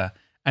character,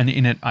 and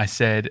in it I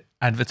said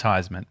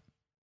advertisement,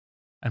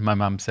 and my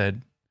mum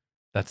said,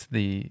 "That's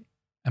the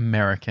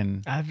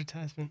American."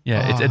 Advertisement.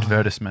 Yeah, it's Oh.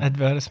 advertisement.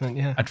 Advertisement,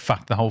 yeah. I'd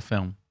fucked the whole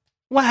film.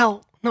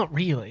 Well, not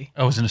really.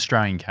 I was an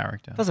Australian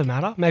character. Doesn't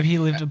matter. Maybe he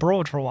lived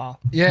abroad for a while.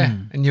 Yeah,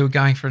 and you were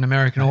going for an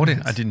American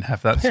audience. I didn't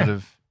have that sort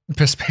of.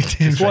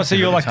 perspective. What, so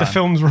you're at like the the time.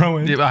 film's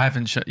ruined? Yeah, I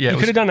haven't. Yeah, You it could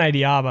was, have done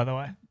ADR, by the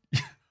way.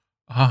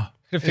 oh.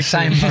 Could have fixed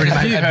Same it. pretty much.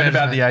 Have you heard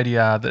about advertisement. the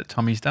ADR that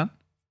Tommy's done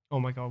Oh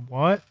my God,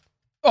 what?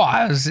 Oh,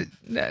 I was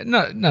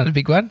not a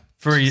big one.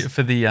 for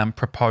the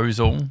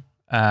proposal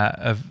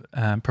of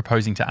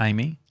proposing to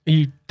Amy?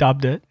 You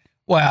dubbed it.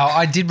 Well,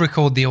 I did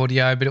record the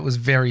audio, but it was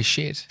very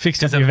shit.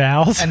 Fixed up your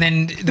vowels. And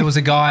then there was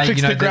a guy, Fixed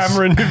you know, the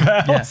grammar and your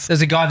vowels.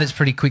 there's a guy that's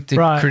pretty quick to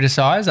Right.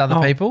 criticize other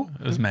Oh. people.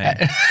 It was me.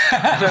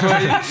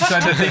 So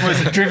the thing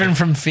was, Driven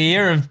from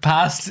fear of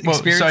past Well, so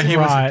experiences. he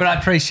was- Right. But I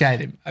appreciate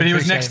him. but he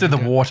was next to the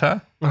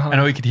water, and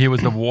all you could hear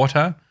was the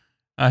water.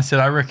 I said,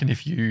 I reckon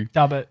if you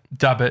Dub it.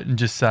 dub it and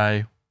just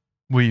say,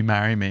 "Will you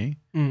marry me?"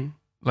 Mm.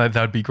 Like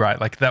that would be great.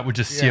 Like that would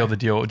just seal the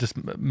deal. It would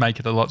just make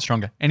it a lot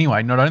stronger.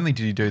 Anyway, not only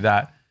did he do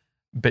that,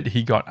 but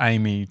he got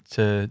Amy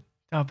to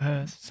Dub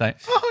hers. say,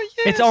 "Oh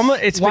yes." It's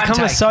almost. It's One become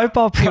a take. sope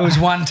opera. It was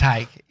one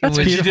take. That's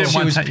it was, beautiful.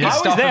 She was One take, yeah. I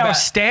pissed was off there. I about,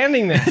 was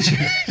standing there.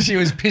 she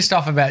was pissed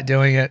off about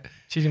doing it,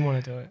 She didn't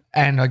want to do it.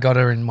 and I got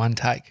her in one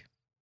take.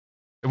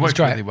 It worked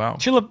great. really well.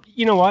 She'll.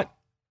 You know what?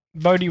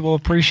 Bodhi will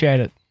appreciate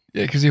it.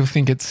 Yeah, because you'll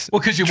think it's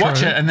Well, because you watch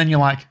True. it and then you're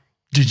like,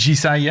 "Did she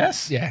say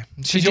yes?" yeah.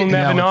 Because you'll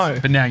never Now it's-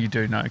 know. But now you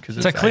do know because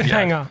It's a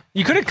cliffhanger.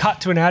 You could have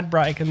cut to an ad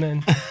break and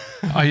then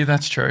Oh yeah,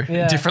 that's true.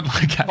 Yeah. Different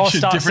location, or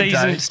start different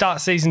season. day. Start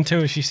season 2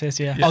 as she says.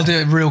 Yeah. I'll do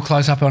a real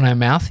close up on her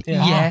mouth.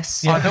 Yeah.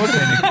 Yes. Oh, that would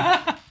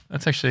have been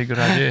that's actually a good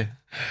idea.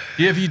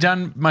 Have you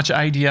done much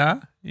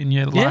ADR in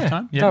your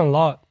lifetime? Done a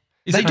lot.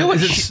 They do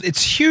it. Is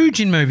It's huge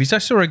in movies. I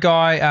saw a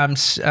guy,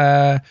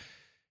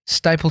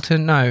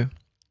 Stapleton. No,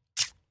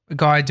 a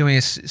guy doing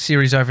a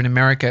series over in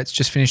America. It's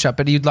just finished up,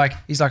 but he's like,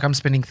 I'm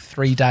spending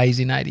 3 days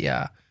in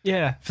ADR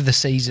Yeah. for the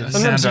season.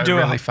 That's- Sometimes you Sound do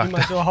really you fucked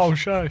might up. do a whole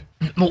show.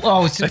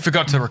 Oh, it's, They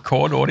forgot to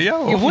record audio.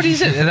 Or? yeah, what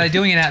is it? Are they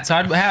doing it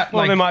outside? How?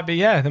 Well, like, there might be.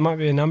 There might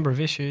be a number of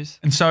issues.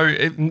 And so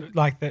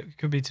Like that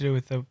could be to do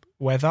with the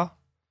weather.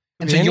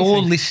 and Could so be you're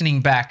anything.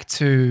 listening back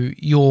to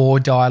your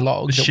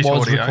dialogue The that shit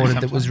was audio recorded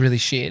that sometimes. was really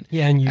shit,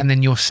 Yeah, and you and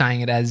then you're saying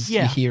it as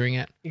Yeah. you're hearing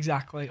it.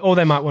 exactly. Or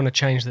they might want to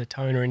change the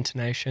tone or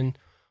intonation,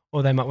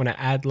 or they might want to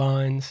add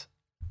lines.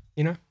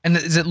 You know. And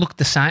does it look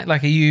the same?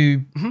 Like, are you?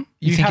 Mhm. You,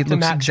 You think have it to looks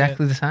match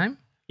exactly the same?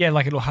 Yeah,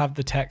 like it'll have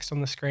the text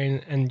on the screen,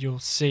 and you'll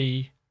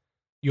see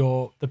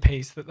the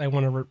piece that they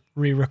want to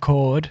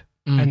re-record,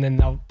 Mm. and then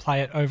they'll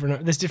play it over and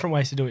over. There's different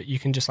ways to do it. You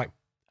can just like,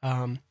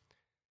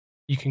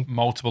 you can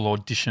multiple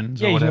auditions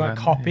yeah, or you can whatever. like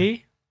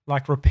copy,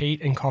 like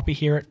repeat and copy,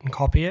 hear it and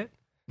copy it,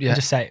 Yeah. and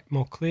just say it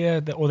more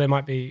clear. Or there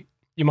might be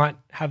you might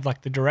have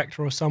like the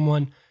director or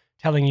someone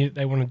telling you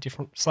they want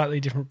a slightly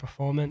different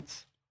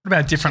performance. What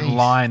about different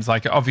lines?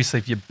 Like, obviously,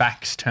 if your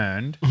back's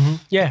turned.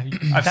 Yeah.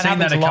 I've seen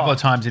that a couple of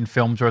times in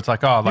films where it's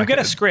like, oh, like. You get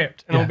a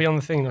script and it'll be on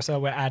the thing. They'll say,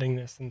 we're adding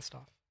this and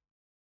stuff.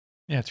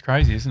 Yeah, it's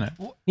crazy, isn't it?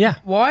 Yeah.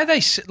 Why are they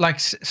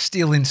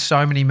still in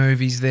so many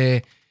movies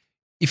there?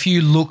 If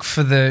you look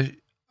for the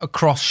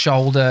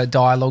across-shoulder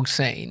dialogue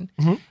scene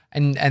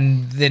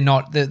and they're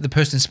not, the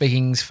person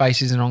speaking's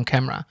face isn't on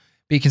camera,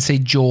 but you can see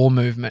jaw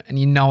movement and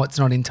you know it's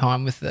not in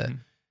time with the.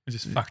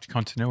 It's just fucked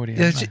continuity.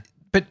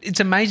 But it's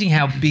amazing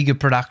how bigger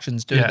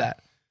productions do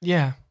that.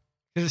 Yeah.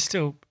 Because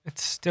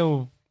it's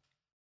still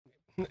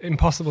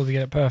impossible to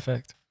get it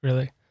perfect,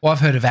 really. Well, I've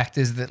heard of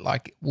actors that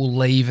like will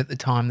leave at the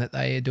time that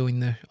they are doing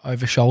the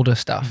over-shoulder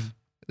stuff.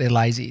 They're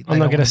lazy. I'm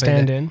not going to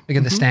stand in. They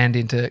get the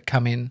stand-in to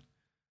come in.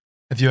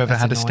 Have you ever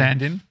That's had annoying. a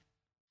stand-in?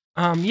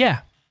 Yeah,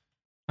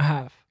 I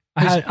have.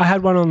 I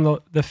had one on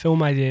the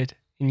film I did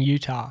in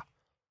Utah.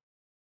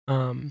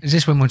 Is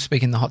this when we're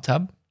speaking in the hot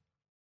tub?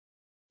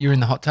 You're in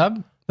the hot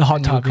tub? The hot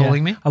And you were tub,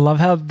 calling me? I love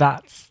how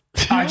that's...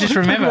 I just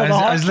remember.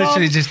 I was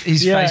literally just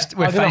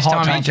we're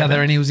FaceTiming each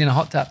other and he was in a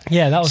hot tub.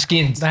 Yeah, that was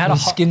Skins. They had It a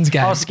was Skins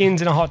game. Oh,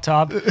 Skins in a hot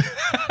tub.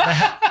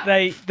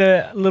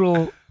 The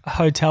little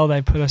hotel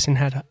they put us in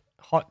had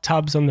hot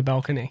tubs on the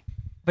balcony.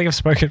 I think I've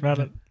spoken about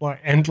it like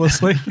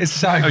endlessly. It's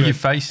so Oh, good. you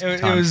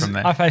FaceTime from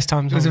there. I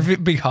FaceTimed. It was a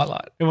big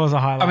highlight. It was a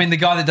highlight. I mean, the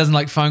guy that doesn't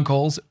like phone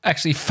calls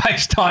actually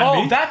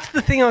FaceTimed me. that's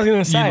the thing I was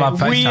going to say. love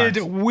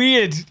FaceTimes.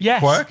 Weird.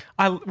 Yes. Quirk?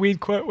 Weird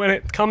quirk. When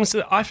it comes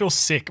to, I feel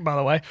sick, by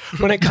the way.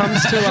 When it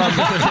comes to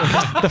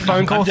the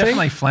phone call I'm thing,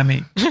 definitely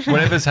phlegmy.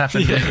 Whatever's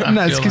happened. I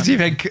No, it's feel because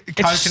you've had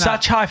coconut. it's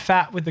such high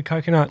fat with the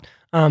coconut.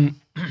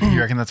 You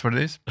reckon that's what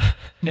it is?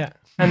 Yeah,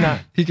 and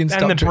that You can and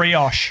stop the drink-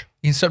 brioche.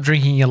 You can stop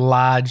drinking your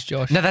large,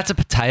 Josh. No, that's a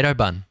potato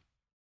bun.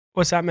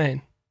 What's that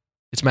mean?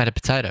 It's made of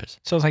potatoes.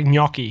 So it's like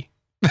gnocchi.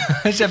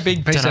 It's a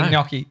big piece of Dunno.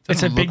 gnocchi.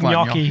 It's a Doesn't big look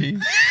like gnocchi.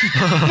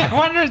 I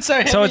wonder it's so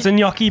heavy. So it's a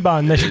gnocchi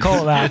bun. They should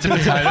call it that. It's a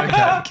potato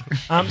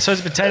cake. So it's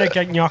a potato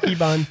cake gnocchi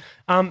bun.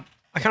 I can't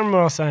remember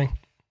what I was saying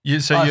The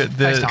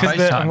FaceTime.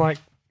 because I'm like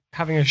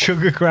having a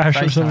sugar crash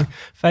or something.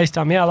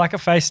 FaceTime. Yeah, I like a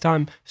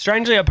FaceTime.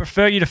 Strangely, I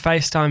prefer you to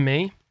FaceTime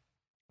me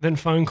than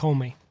phone call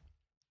me.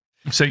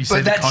 So you said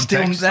the that's still-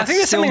 context. that's I think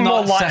there's still something more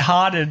not sa-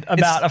 lighthearted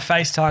about a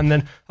FaceTime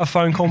than a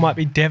phone call might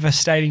be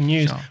devastating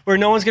news. Sure. Where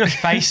no one's going to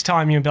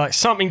FaceTime you and be like,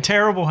 something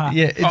terrible happened.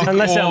 Yeah, it's-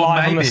 unless they're or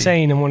live on the maybe-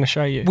 scene and want to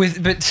show you.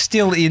 but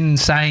still in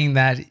saying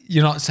that,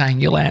 you're not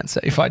saying you'll answer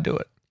if I do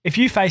it. If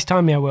you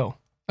FaceTime me, I will.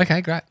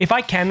 Okay, great. If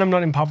I can, I'm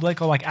not in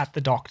public or like at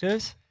the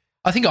doctor's.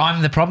 I think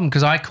I'm the problem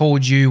because I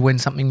called you when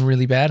something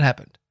really bad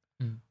happened.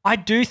 I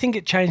do think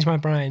it changed my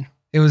brain.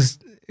 It was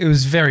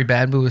very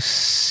bad. We were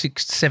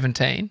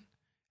 17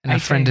 and a 18,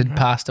 friend had right?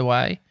 passed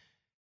away,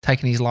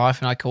 taken his life,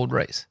 and I called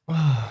Rhys.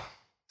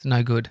 It's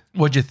no good.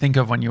 What'd you think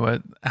of when you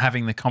were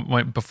having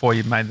the before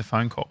you made the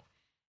phone call?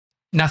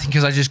 Nothing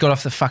because I just got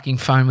off the fucking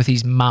phone with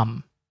his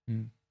mum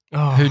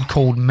Oh. who'd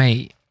called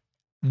me.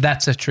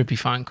 That's a trippy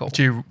phone call.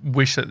 Do you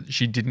wish that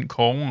she didn't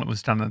call and it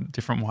was done a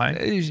different way?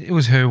 It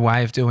was her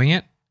way of doing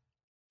it.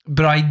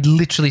 But I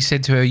literally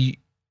said to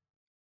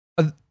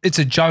her, it's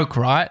a joke,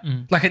 right?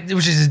 Like it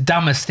was just the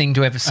dumbest thing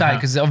to ever say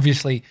because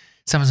obviously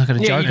someone's not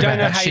going to Yeah, joke you don't about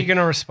know that how shit. you're going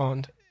to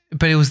respond.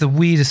 But it was the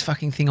weirdest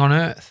fucking thing on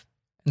earth.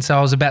 And so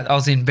I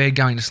was in bed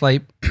going to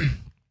sleep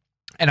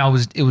and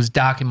it was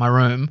dark in my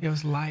room. It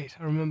was late,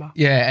 I remember.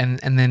 Yeah,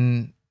 and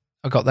then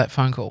I got that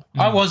phone call.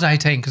 I was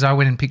 18 because I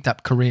went and picked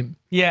up Karim.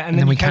 Yeah, and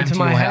then we you came to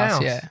my your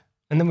house. Yeah.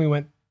 And then we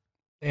went,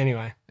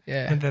 anyway,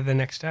 Yeah. went there the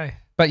next day.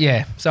 But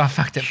yeah, so I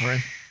fucked it for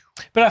him.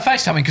 But I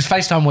FaceTimed him because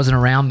FaceTime wasn't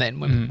around then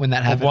when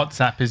that happened. Well,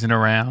 WhatsApp isn't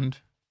around.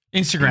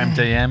 Instagram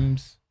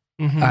DMs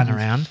Aren't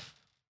around.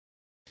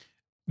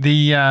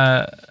 The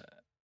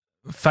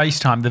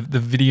FaceTime, the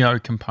video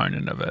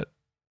component of it.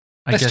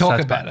 Let's talk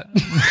about it.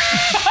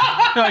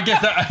 No, I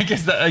guess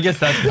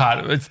that's part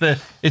of it.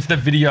 It's the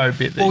video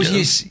bit. That Well,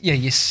 you're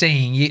you're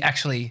seeing. You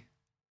actually.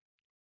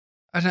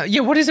 I don't know.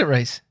 Yeah, what is it,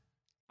 Rhys?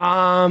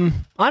 I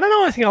don't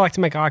know. I think I like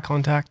to make eye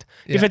contact.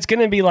 If Yeah. it's going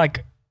to be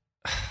like,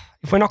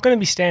 if we're not going to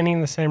be standing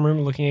in the same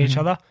room looking at each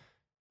other,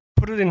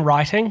 put it in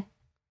writing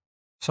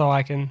so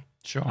I can.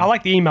 Sure. I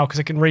like the email because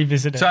I can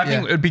revisit it. So I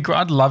think it'd be great.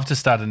 I'd love to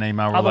start an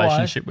email Otherwise-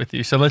 relationship with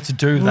you. So let's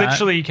do that.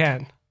 Literally, you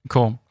can.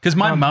 Cool. Because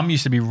my mum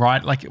used to be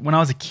like when I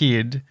was a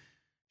kid,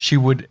 she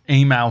would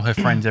email her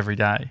friends every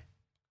day.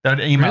 They would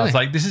email Really?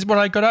 like, "This is what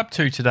I got up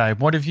to today.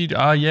 What have you?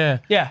 Oh yeah,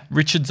 Yeah.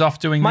 Richard's off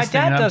doing My this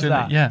thing. dad and I'm does doing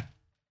that. Yeah.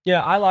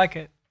 Yeah, I like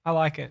it.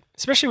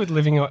 Especially with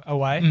living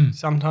away.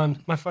 Sometimes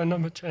my phone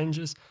number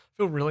changes.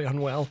 I feel really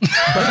unwell.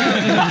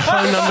 My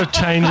phone number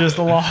changes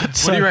a lot.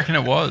 What do you reckon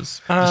it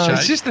was?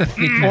 It's just the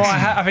thickness. Well,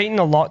 I've eaten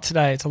a lot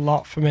today. It's a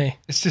lot for me.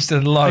 It's just a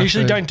lot. I of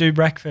usually food. don't do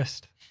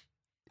breakfast.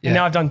 Yeah. And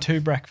now I've done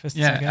 2 breakfasts.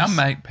 I Yeah, guess. our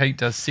mate Pete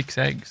does 6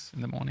 eggs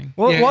in the morning.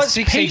 What, Yeah, what's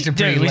 6 eggs Pete are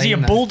do? pretty Is he a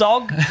lean, though.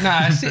 bulldog?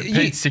 No,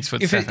 Pete's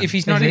 6'7". If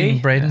he's not Is he? eating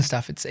bread and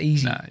stuff, it's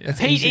easy. No, yeah. That's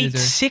Pete easy to eats do.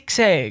 6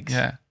 eggs.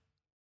 Yeah,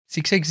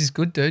 6 eggs is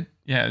good, dude.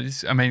 yeah.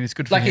 It's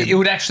good for Like him. it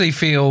would actually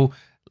feel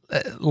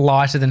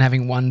lighter than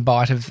having one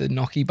bite of the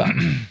gnocchi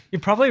bun.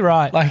 You're probably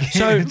right. Like,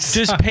 so it's-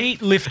 does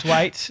Pete lift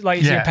weights? Like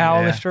is he a Yeah,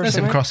 power yeah. lifter or Does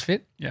some something?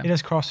 CrossFit. Yeah. He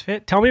does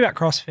CrossFit. Tell me about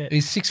CrossFit.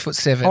 He's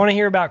 6'7". I want to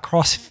hear about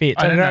CrossFit.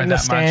 I don't know that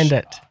understand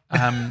much.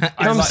 it.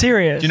 I'm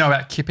serious. Do you know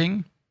about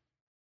kipping?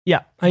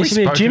 Yeah, I used to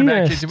be a Spoken about-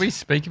 gymnast. Did we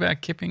speak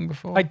about kipping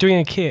before? Like doing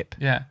a kip.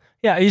 Yeah.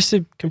 Yeah, I used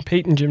to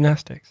compete in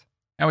gymnastics.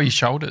 How are your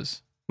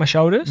shoulders? My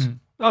shoulders? Mm.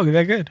 Oh,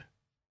 they're good.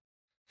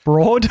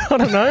 Broad? I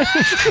don't know.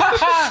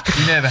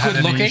 You never had Good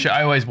any looking. issue.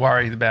 I always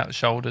worry about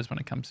shoulders when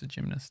it comes to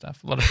gymnast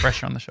stuff. A lot of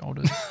pressure on the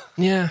shoulders.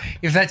 Yeah.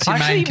 If that's your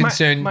Actually, main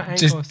concern, my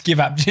ankles. just give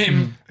up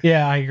gym.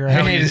 Yeah, I agree.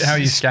 How are, It is- how are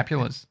your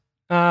scapulars?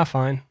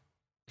 Fine.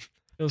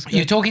 Feels good.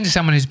 You're talking to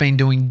someone who's been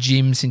doing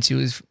gym since he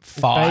was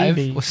 5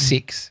 Baby. or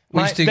 6.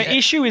 We used to- The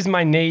issue is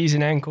my knees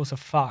and ankles are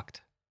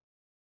fucked.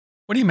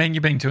 What do you mean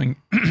you've been doing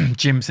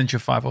gym since you're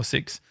 5 or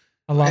 6?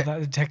 I love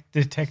that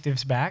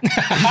detective's back.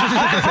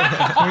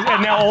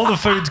 And now all the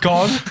food's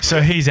gone, so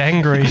he's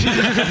angry.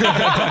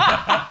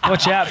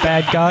 Watch out,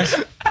 bad guys.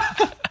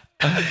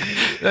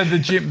 The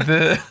gym,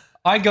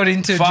 I got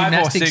into 5 or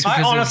gymnastics. 6. I because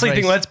of honestly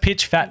think Rhys. let's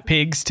pitch fat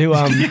pigs to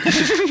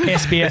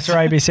SBS or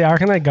ABC. I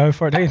reckon they go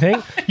for it. Don't you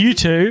think? You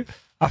two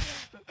are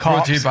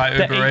Brought to you cops by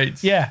that Uber eat-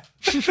 Eats. Yeah.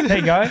 There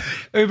you go.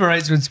 Uber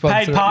Eats would sponsor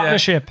Paid it.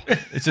 partnership.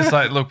 It's just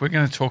like, look, we're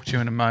going to talk to you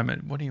in a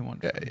moment. What do you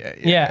want?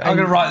 Yeah. I'm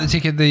going to write the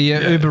ticket. The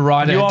Uber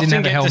rider You didn't often have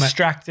a get helmet.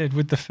 distracted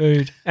with the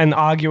food and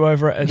argue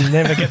over it and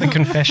never get the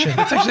confession.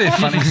 It's actually a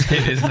funny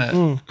skit, isn't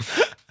it?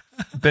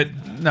 But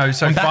no,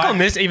 so I'm back 5 on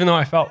this, even though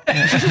I felt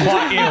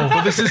quite ill.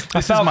 Well, this is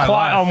I felt my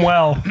quite life.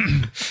 unwell.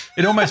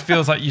 It almost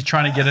feels like you're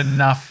trying to get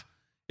enough.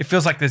 It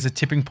feels like there's a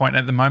tipping point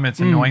at the moment. It's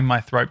annoying my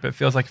throat, but it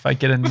feels like if I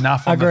get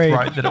enough on Agreed. the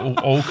throat that it will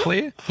all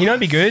clear. You know, it'd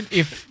be good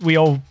if we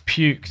all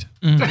puked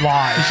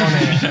live on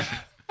air.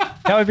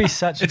 That would be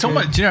such. It's a good-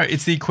 almost, you know,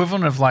 it's the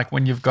equivalent of like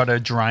when you've got a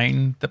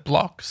drain that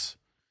blocks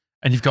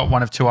and you've got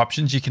one of two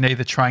options. You can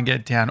either try and get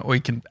it down or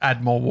you can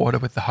add more water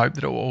with the hope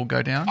that it will all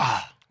go down.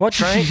 What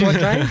drain? What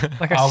drain?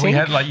 Like a We sink.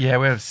 had we had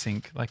a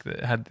sink like that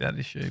had that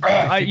issue.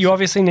 You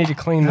obviously need to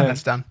clean No, the.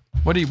 that's done.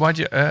 Why'd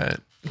you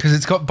Because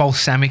it's got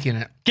balsamic in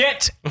it.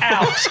 Get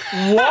out!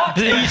 What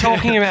are you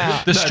talking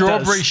about? the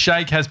strawberry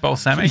shake has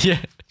balsamic? Yeah.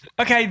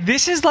 Okay,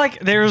 this is like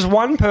there is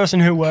one person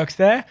who works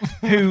there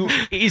who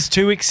is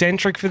too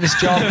eccentric for this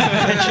job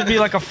and should be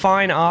like a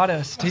fine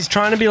artist. He's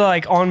trying to be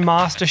like on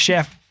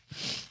MasterChef,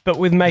 but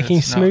with making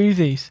It's not.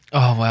 smoothies.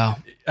 Oh, wow.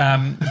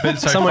 But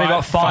so Someone five-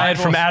 got fired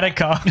five from or-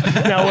 Attica.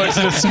 Now works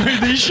at a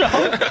smoothie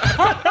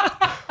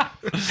shop.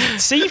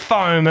 Sea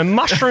foam and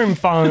mushroom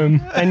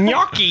foam and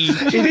gnocchi.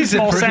 It is a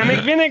balsamic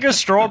vinegar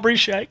strawberry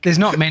shake. There's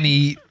not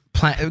many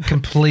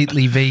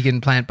completely vegan,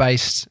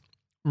 plant-based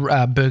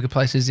burger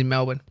places in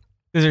Melbourne.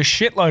 There's a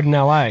shitload in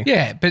LA.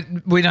 Yeah, but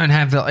we don't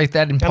have that And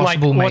like,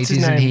 Impossible what's Meat his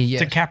isn't name? here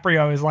yet.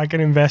 DiCaprio is like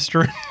an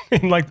investor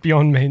in like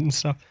Beyond Meat and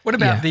stuff. What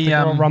about Yeah. the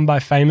They're all run by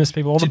famous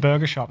people. All the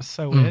burger shops.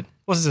 So weird.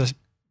 What's this?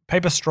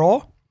 Paper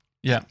straw?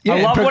 Yeah. Yeah,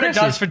 I love what it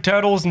progressive. does for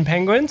turtles and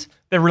penguins.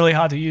 They're really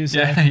hard to use.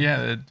 Yeah, though.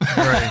 yeah. That's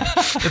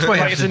why you Like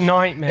have it's to a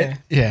nightmare.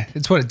 Yeah,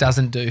 it's what it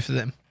doesn't do for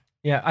them.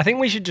 Yeah, I think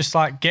we should just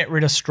like get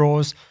rid of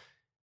straws.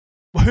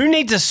 Who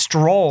needs a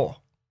straw?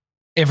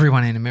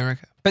 Everyone in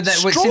America. But that,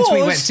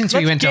 since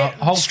we went to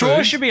Whole straws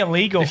Foods, should be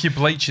illegal. if you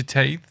bleach your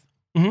teeth.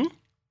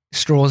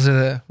 straws are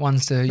the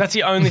ones to. That's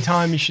the only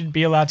time you should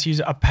be allowed to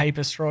use a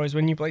paper straw is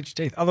when you bleach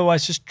your teeth.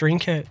 Otherwise, just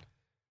drink it.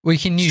 we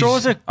can use.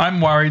 Straws are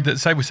I'm worried that,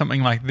 say, with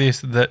something like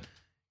this, that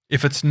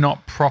if it's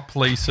not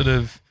properly sort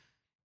of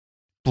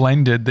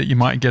blended, that you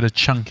might get a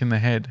chunk in the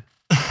head.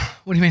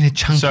 What do you mean a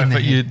chunk So in if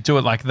the you head? do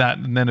it like that,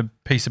 and then a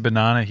piece of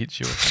banana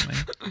hits you or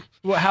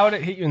something, how would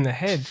it hit you in the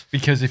head?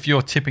 because if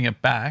you're tipping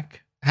it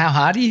back, How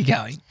hard are you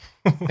going?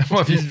 well,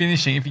 if you're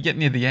finishing, if you get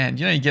near the end,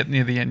 you get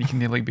near the end, you can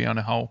nearly be on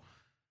a whole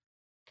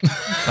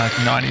like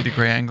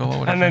 90-degree angle or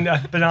whatever. And then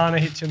a banana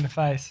hits you in the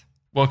face.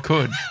 well, it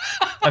could.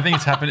 I think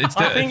it's happened.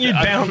 I think you'd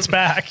bounce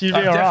back. You'd be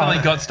I've all definitely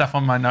right. got stuff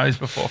on my nose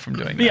before from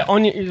doing But yeah, that.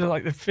 on you, you're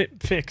like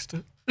fixed.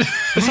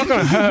 It's not going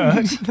to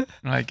hurt.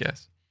 I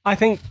guess. I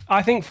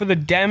think for the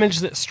damage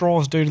that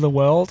straws do to the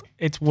world,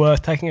 it's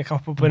worth taking a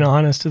couple of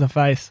bananas to the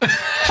face.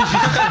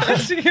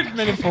 That's a good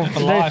metaphor for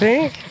Do you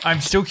think?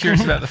 I'm still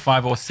curious about the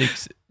 5 or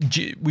 6.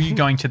 Were you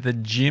going to the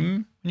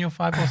gym when you were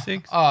 5 or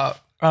 6?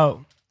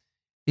 Oh,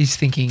 He's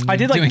thinking. I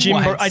did like doing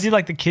weights. I did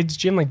like the kids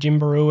gym, like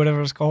Gymbaroo,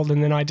 whatever it's called,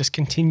 and then I just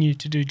continued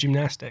to do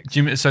gymnastics.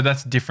 Gym, so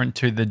that's different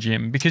to the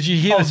gym because you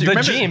hear Oh, this. the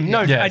remember- gym?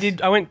 No, Yes.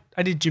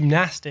 I did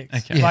gymnastics.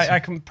 Okay. Like Yes. I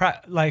can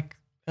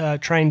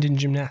trained in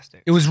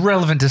gymnastics. It was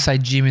relevant to say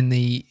gym in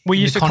the, We in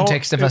the used to call-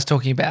 context of us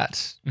talking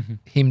about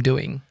him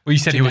doing. Well, you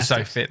said he was so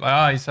gymnastics. fit. Like,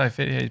 oh, he's so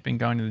fit. Yeah, he's been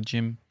going to the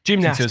gym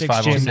Gymnastics since he was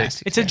 5 or gym. 6.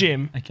 Gymnastics, It's a yeah.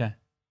 gym. Okay.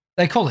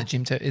 They call it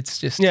gym too. It's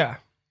just. Yeah.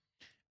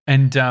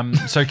 And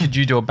so could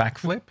you do a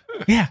backflip?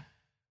 Yeah.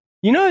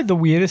 You know, the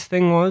weirdest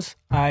thing was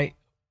I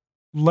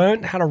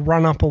learned how to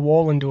run up a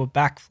wall and do a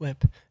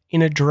backflip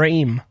in a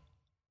dream.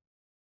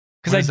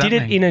 Because What I does that did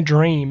it mean? in a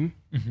dream.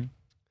 Mhm.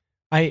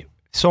 I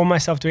saw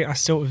myself doing it. I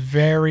still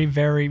very,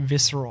 very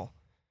visceral.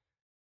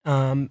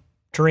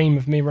 dream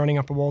of me running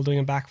up a wall doing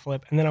a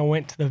backflip, and then I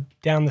went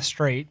down the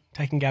street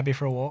taking Gabby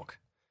for a walk.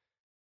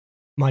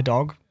 My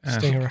dog,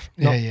 Stinger.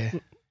 Yeah.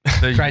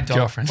 The Great dog.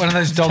 girlfriend. One of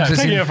those dogs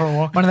that's Taking her for a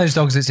walk. one of those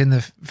dogs that's in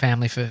the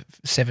family for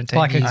 17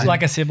 Like years.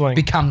 a sibling.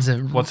 becomes a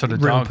What sort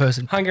of real dog?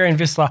 person. Hungarian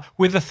Vizsla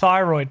with a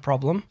thyroid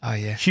problem. Oh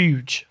yeah.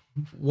 Huge.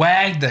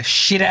 Wagged the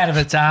shit out of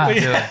its ass.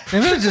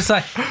 It was just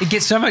like it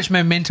gets so much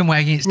momentum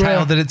wagging its tail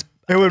Yeah. that it's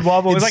It would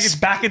wobble. It was like its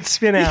back would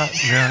spin out.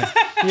 Really?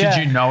 Yeah.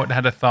 Did you know it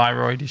had a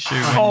thyroid issue?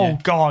 Oh,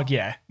 God,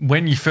 yeah.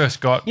 When you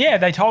first got. Yeah,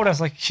 they told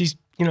us, like, she's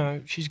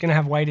going to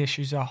have weight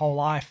issues her whole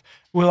life.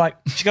 We're like,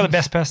 she's got the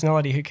best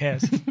personality. Who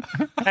cares?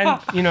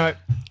 And,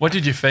 What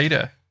did you feed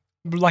her?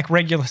 like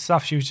regular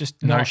stuff. She was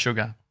just No not.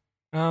 sugar.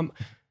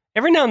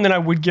 Every now and then I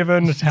would give her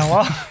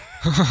Nutella.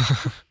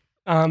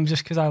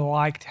 Just because I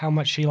liked how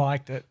much she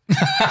liked it.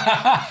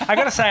 I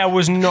got to say, I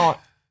was not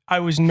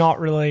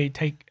really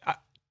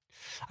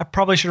I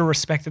probably should have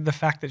respected the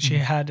fact that she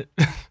had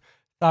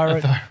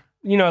thyroid.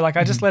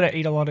 I just let her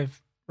eat a lot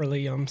of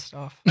really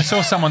stuff. I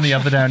saw someone the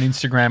other day on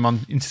Instagram on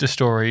Insta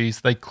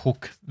stories. They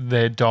cook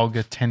their dog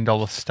a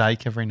 $10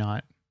 steak every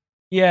night.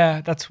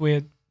 Yeah, that's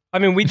weird. I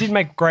mean, we did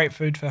make great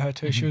food for her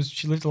too.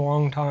 She lived a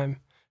long time.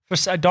 For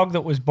a dog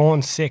that was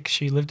born sick,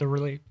 she lived a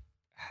really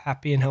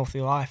happy and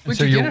healthy life. Where'd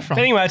So you get you'll- it from?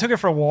 But anyway, I took her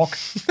for a walk.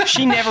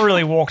 She never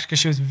really walked because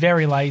she was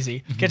very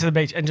lazy. Get to the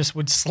beach and just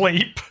would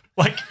sleep,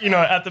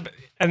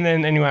 and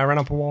then anyway, I ran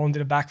up a wall and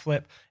did a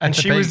backflip, and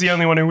the she was beach? the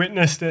only one who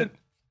witnessed it.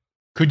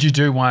 Could you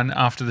do one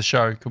after the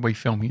show? Could we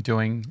film you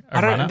doing a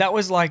I don't. run-up? That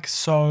was like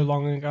so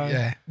long ago.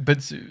 Yeah.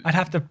 But I'd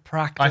have to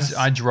practice.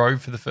 I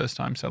drove for the first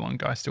time so long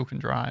ago. I still can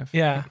drive.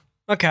 Yeah.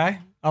 Okay.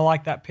 I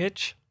like that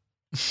pitch.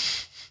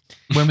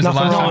 When was the Nothing last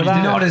wrong time with you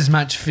that. did Not it? as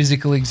much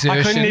physical exertion.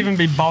 I couldn't even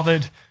be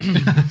bothered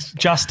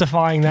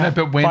justifying that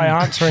No, but when- by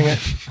answering it.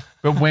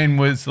 But when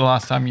was the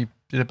last time you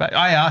did a back?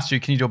 I asked you,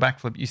 can you do a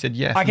backflip? You said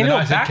yes. I can And do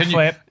then a said,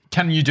 backflip.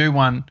 Can you do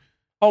one?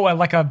 Oh, well,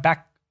 like a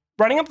back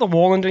running up the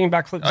wall and doing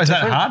backflips. Oh, is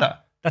that harder?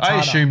 That's I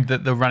harder. assumed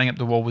that the running up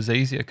the wall was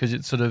easier because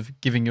it's sort of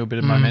giving you a bit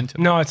of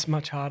momentum. No, it's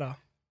much harder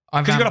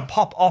I've, because you've got to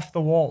pop off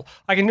the wall.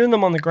 I can do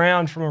them on the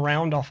ground from a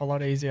round off a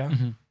lot easier.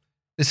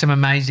 There's some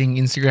amazing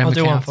Instagram I'll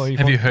do one accounts. for you.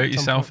 Have you at hurt some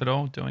yourself point. at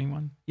all doing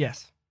one?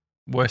 Yes.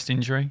 Worst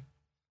injury?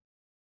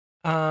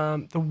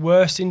 The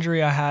worst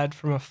injury I had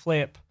from a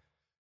flip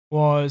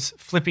was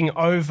flipping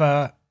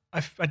over.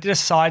 I did a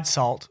side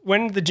salt.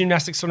 When the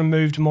gymnastics sort of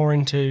moved more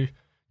into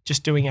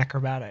just doing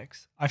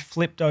acrobatics, I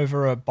flipped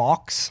over a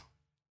box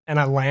and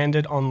I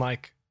landed on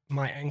like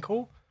my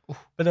ankle.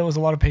 But there was a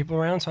lot of people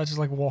around, so I just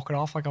like walk it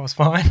off like I was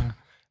fine.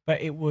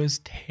 But it was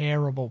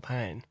terrible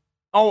pain.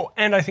 Oh,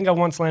 and I think I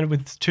once landed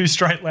with 2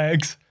 straight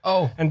legs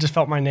Oh, and just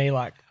felt my knee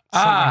like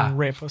something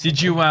rip or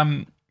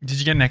something. Did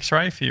you get an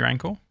X-ray for your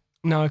ankle?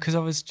 No, because I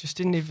was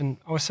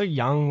so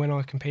young when I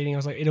was competing. I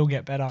was like, it'll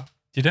get better.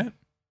 Did it?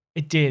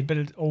 It did, but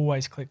it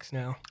always clicks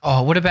now.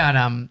 oh, what about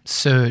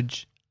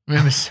Surge?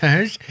 Remember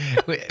Surge?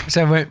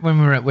 So when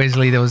we were at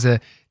Wesley, there was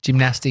a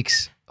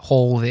gymnastics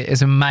hall there.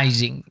 It's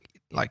amazing,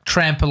 like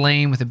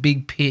trampoline with a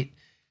big pit,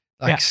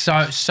 like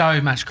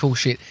so much cool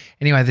shit.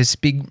 Anyway, this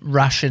big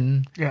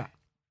Russian Yeah.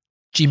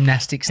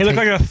 gymnastics. He looked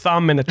team. like a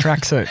thumb in a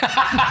tracksuit.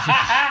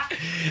 I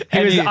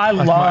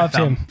Like loved my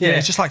thumb. him. Yeah,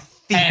 it's just like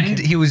thick. and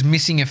he was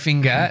missing a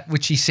finger,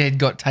 which he said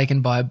got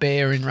taken by a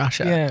bear in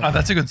Russia. Yeah. Oh,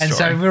 that's a good story. And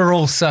so we were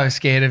all so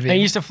scared of And him.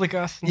 he used to flick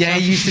us. and Yeah,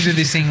 stuff. he used to do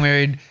this thing where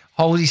he'd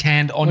hold his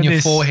hand on With your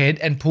this- forehead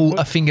and pull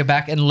a finger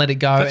back and let it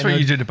go. that's and what it you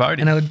would- do to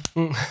Bodie. And I would,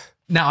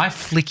 no, I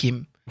flick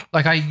him.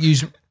 Like I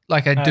use,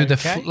 like I do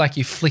Okay. like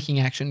your flicking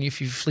action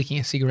if you're flicking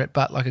a cigarette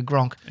butt like a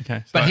gronk.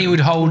 Okay, But so he would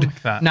hold,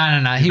 like that. no.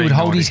 You're He would being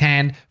hold his naughty.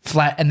 hand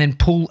flat and then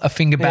pull a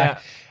finger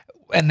back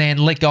and then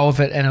let go of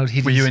it and it would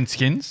hit Were his, you in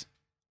skins?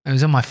 it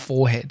was on my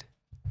forehead.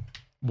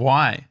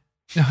 Why?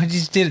 No, I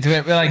just did it to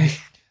it. Like,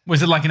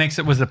 Was it like an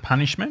exit? Was it a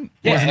punishment?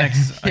 Yeah. Was it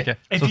an okay.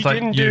 If So you it's like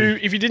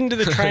didn't do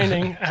the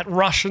training at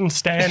Russian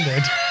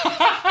standard,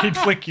 he'd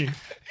flick you.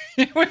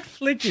 he would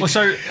flick you. Well,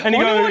 so And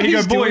he'd Wonder what go,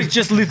 he's boys, doing."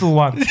 just little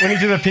one. When he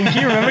did the pinky,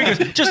 remember?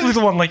 He goes, just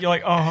little one. Like, you're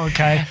like, oh,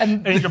 okay.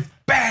 And he'd go,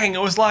 bang.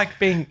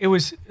 It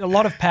was a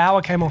lot of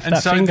power came off and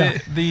that so finger.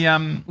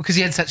 the because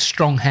he had such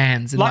strong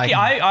hands. And Lucky, like,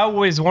 I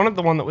always wanted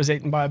the one that was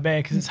eaten by a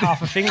bear because it's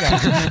half a finger.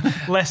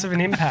 Less of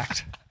an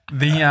impact.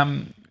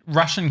 the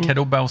Russian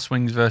kettlebell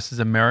swings versus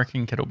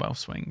American kettlebell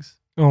swings.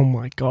 Oh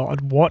my God.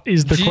 What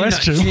is the do you know-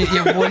 question?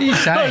 yeah, what do you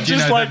say? Do you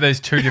Just know like- that there's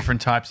 2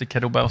 different types of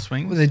kettlebell Well,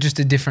 swings? they're just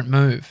a different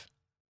move.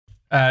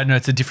 No,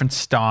 it's a different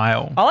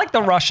style. I like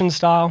the Russian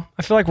style.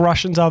 I feel like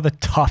Russians are the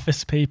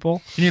toughest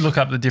people. Can you look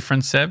up the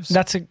difference, Sevs?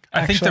 I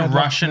I think the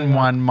Russian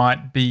one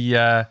might be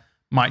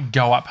might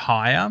go up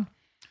higher.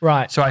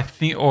 Right. So I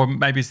think, or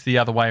maybe it's the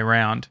other way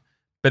around.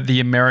 But the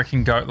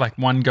American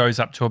one goes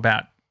up to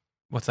about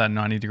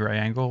 90-degree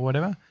angle or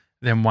whatever.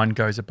 Then one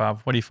goes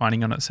above. What are you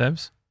finding on it,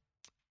 Sevs?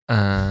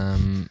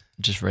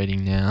 Just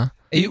reading now.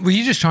 Were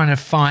you just trying to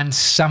find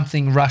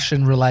something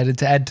Russian related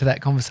to add to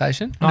that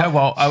conversation? No,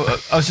 well, I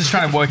was just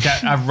trying to work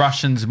out, are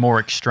Russians more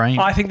extreme?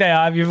 I think they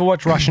are. Have you ever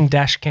watched Russian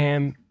dash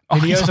cam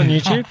videos on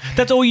YouTube?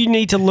 That's all you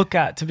need to look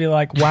at to be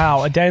like,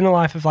 wow, a day in the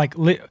life of like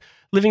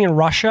living in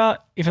Russia,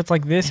 if it's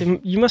like this,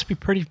 you must be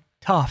pretty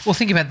tough. Well,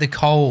 think about the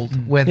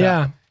cold weather.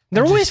 Yeah.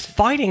 They're always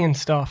fighting and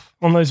stuff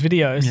on those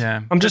videos.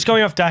 Yeah. I'm just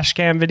going off dash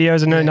cam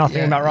videos and know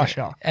nothing about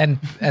Russia. And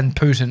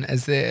Putin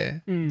as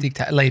their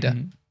leader.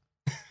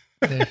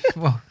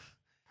 Well,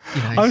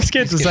 you know, I'm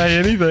scared to say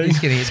anything. He's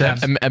getting it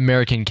done.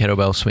 American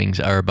kettlebell swings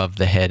are above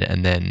the head,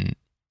 and then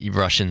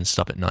Russians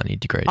stop at 90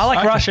 degrees. I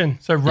like Russian.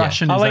 So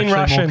Russian I is lean actually more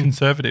Russian.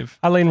 conservative.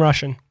 I lean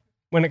Russian.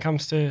 When it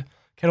comes to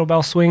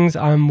kettlebell swings,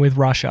 I'm with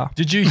Russia.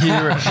 Did you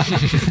hear?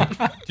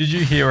 Did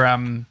you hear?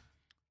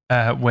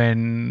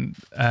 When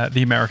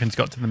the Americans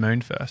got to the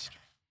moon first,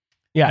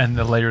 and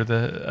the leader of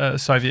the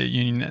Soviet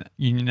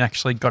Union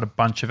actually got a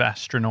bunch of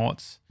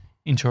astronauts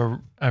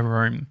into a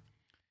room,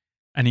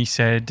 and he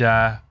said,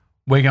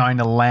 "We're going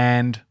to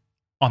land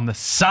on the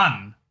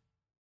sun."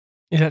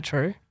 Is that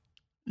true?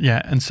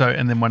 Yeah, and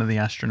then one of the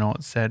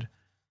astronauts said,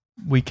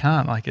 "We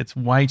can't. Like, it's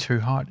way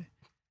too hot."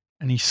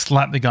 And he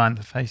slapped the guy in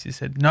the face. He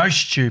said, "No,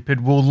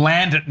 stupid. We'll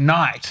land at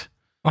night."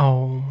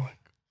 Oh,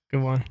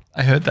 good one.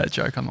 I heard that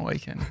joke on the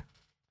weekend.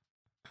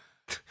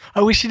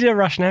 I wish you did a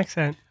Russian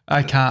accent.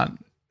 I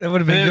can't. That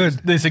would have been good.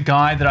 There's a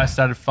guy that I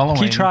started following.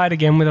 Can you try it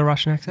again with a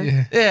Russian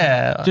accent?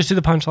 Yeah. Just do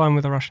the punchline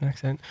with a Russian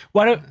accent.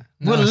 Why don't?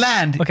 We'll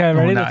land. Okay,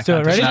 ready? Let's do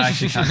it. Ready? No, I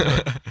actually can't do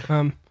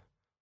it.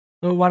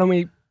 Well, why don't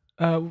we?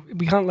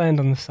 We can't land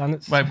on the sun.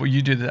 Wait, well,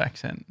 you do the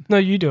accent. No,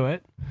 you do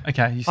it.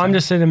 Okay, you say. I'm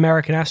just an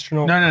American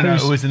astronaut. No.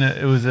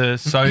 It was a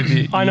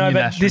Soviet I know, Union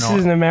but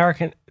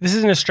astronaut. this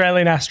is an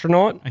Australian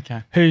astronaut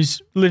Okay. who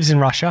lives in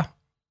Russia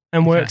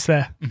and works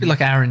there. A bit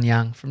like Aaron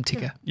Young from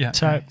Ticker. Yeah.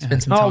 So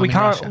Spend some time in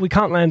Russia. we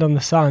can't land on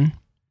the sun.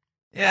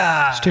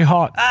 Yeah. It's too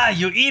hot. Ah,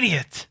 you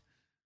idiot.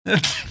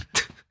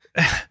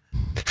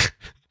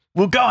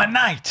 We'll go at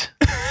night.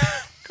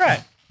 Great.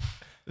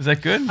 Is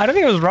that good? I don't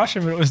think it was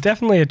Russian, but it was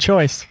definitely a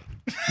choice.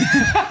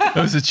 It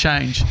was a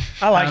change.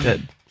 I liked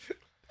it.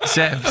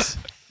 Sevs,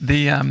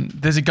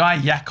 there's a guy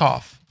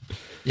Yakov.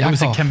 He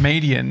was a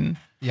comedian.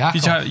 Yakov.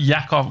 If you know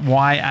Yakov,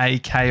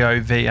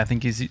 Yakov, I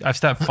think I've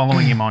started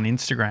following him on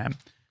Instagram.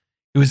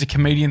 He was a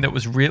comedian that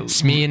was real.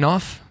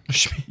 Smirnoff?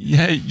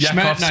 Yeah,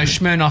 Yakov.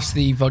 Smirnoff's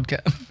the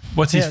vodka.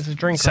 What's Yeah, his it's a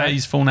drink, say right?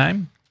 his full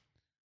name?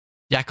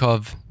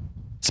 Yakov.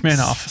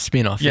 Smirnoff.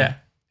 Smirnoff, Yeah.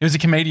 He was a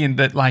comedian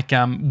that, like,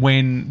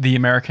 when the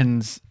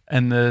Americans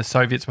and the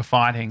Soviets were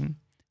fighting,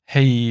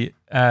 he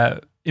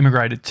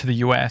immigrated to the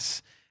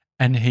US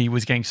and he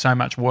was getting so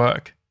much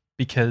work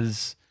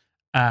because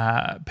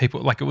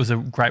people, like, it was a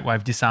great way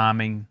of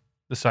disarming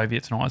the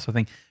Soviets and all that sort of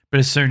thing. But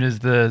as soon as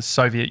the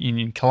Soviet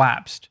Union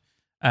collapsed,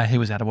 he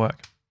was out of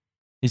work.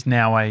 He's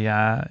now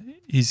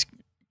he's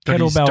got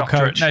his Kettlebell doctorate.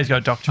 coach. No, he's got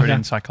a doctorate Okay.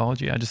 in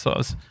psychology. I just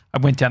thought I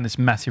went down this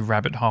massive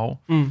rabbit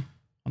hole on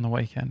the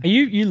weekend.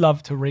 You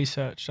love to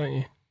research, don't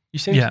you? You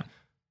seem Yeah.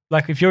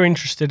 like if you're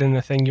interested in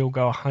the thing, you'll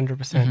go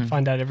 100%,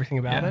 find out everything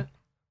about Yeah. it.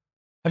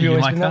 Have you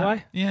always like been that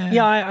way? Yeah.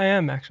 Yeah, I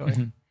am actually.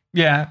 Mhm.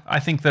 Yeah, I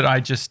think that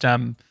I just,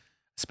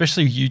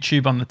 especially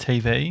YouTube on the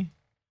TV,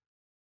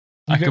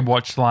 I could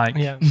watch like.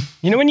 Yeah.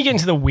 You know when you get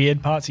into the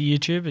weird parts of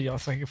YouTube,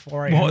 it's like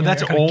 4 a.m. Well, you're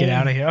that's like, I gotta all- get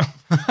out of here.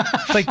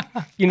 It's like,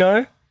 you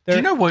know? Do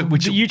you know what?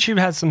 Which YouTube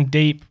has some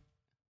deep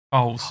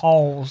holes?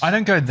 holes. I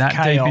don't go that deep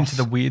Chaos. into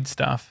the weird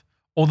stuff.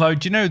 Although,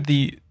 do you know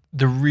the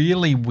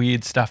really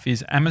weird stuff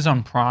is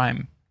Amazon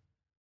Prime.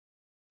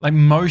 Like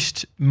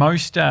most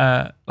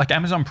like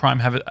Amazon Prime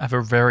have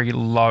a very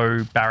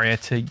low barrier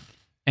to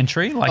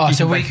entry. Like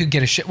So we could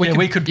get a show.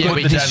 we could put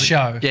we the this daily-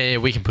 show. Yeah,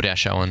 we can put our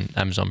show on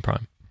Amazon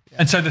Prime.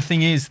 And so the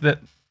thing is that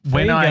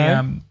when There you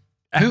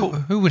I Who Apple,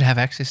 who would have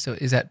access to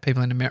it? Is that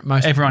people in America?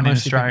 everyone in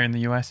mostly Australia and the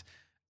US,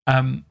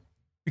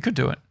 we could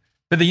do it.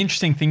 But the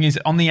interesting thing is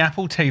on the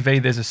Apple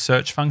TV, there's a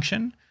search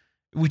function,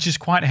 which is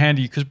quite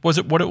handy because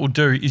what it will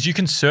do is you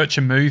can search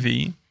a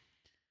movie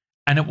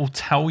and it will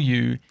tell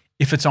you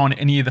if it's on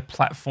any of the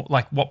platform,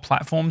 like what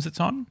platforms it's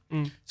on.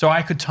 So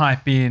I could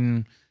type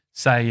in,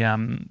 say,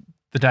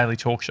 the Daily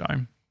Talk Show,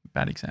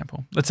 bad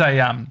example. Let's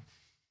say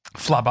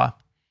Flubber.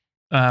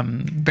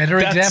 Better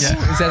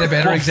example? Is that a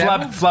better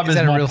example? Flubber Is is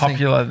that a more real thing?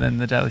 popular than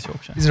the Daily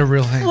Talk Show. Is it a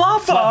real thing?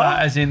 Flubber,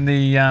 as in the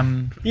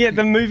Yeah,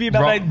 the movie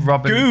about that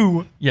Robin.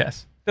 goo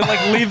Yes. that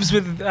like lives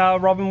with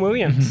Robin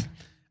Williams.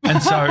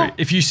 And so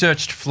if you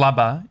searched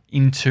Flubber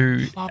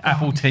into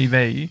Apple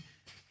TV,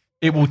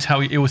 it will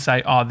tell you, it will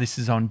say, oh, this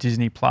is on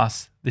Disney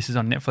Plus, this is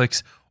on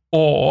Netflix.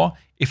 Or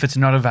if it's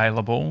not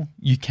available,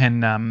 you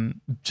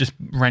can just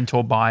rent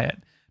or buy it.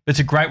 But it's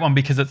a great one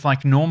because it's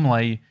like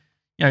normally,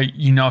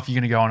 you know if you're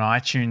going to go on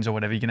iTunes or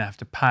whatever, you're going to have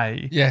to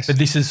pay. Yes. But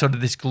this is sort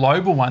of this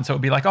global one. So it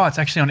would be like, oh, it's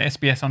actually on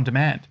SBS On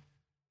Demand.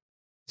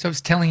 So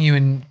it's telling you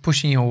and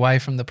pushing you away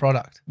from the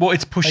product. Well,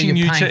 it's pushing you're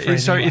you paying for to. it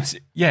So anyway.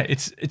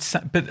 it's.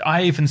 But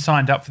I even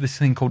signed up for this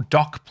thing called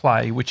Doc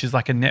Play, which is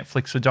like a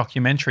Netflix for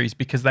documentaries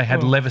because they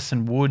had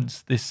Levison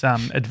Woods, this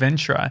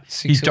adventurer.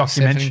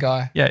 6'7"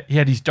 guy. Yeah, he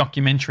had his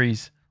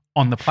documentaries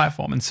on the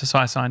platform, and so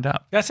I signed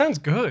up. That sounds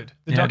good.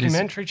 The Yeah, it is.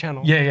 documentary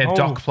channel. Yeah, Oh,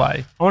 Doc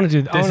Play. I want to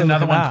do that. There's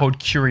another one called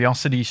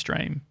Curiosity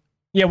Stream.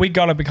 Yeah, we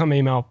got to become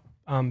email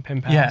pen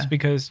pals Yeah.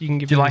 because you can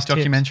give Do you me like these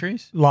tips.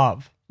 documentaries?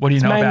 Love. What do you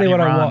It's know about mainly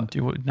what I Iran? watch. Do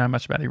you know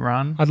much about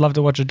Iran? I'd love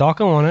to watch a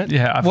doco on it.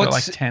 Yeah, I've got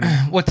like 10.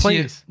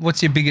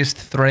 What's your biggest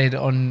thread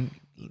on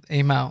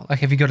email? Like,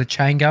 have you got a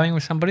chain going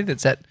with somebody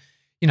that's at,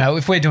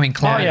 if we're doing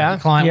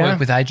client work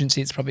with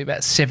agency, it's probably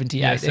about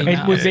 78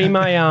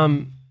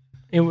 emails.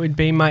 It would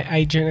be my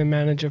agent and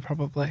manager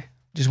probably.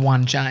 Just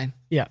one chain.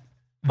 Yeah.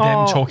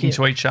 Them talking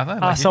to each other?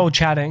 Us all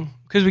chatting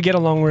because we get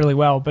along really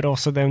well, but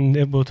also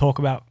then we'll talk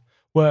about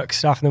work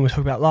stuff and then we'll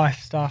talk about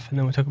life stuff and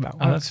then we'll talk about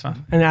work. Oh, that's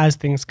fun. And as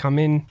things come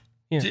in.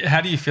 Yeah.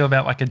 How do you feel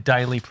about like a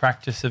daily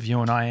practice of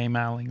you and I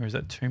emailing, or is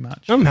that too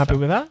much? I'm happy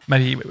with that.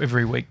 Maybe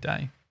every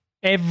weekday.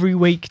 Every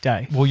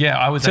weekday. Well, yeah,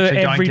 I was So actually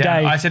every going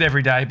down. day. I said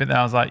every day, but then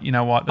I was like, you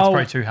know what? That's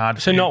probably too hard.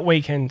 So not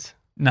weekends.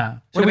 No.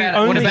 So we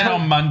only What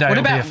about on Monday?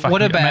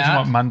 Imagine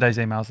what Monday's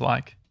email's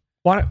like.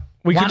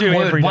 We could do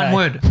every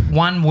day.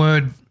 One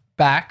word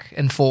back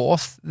and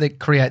forth that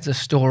creates a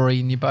story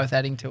and you're both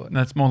adding to it.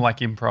 That's more like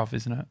improv,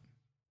 isn't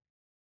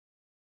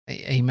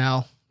it?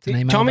 Email. It's an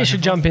email Tommy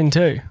should jump in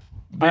too.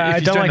 I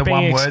don't like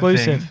being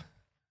exclusive. Thing,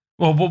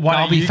 well, why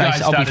don't you guys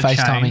start a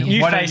chain?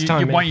 You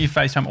FaceTime me. Why don't you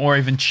FaceTime or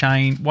even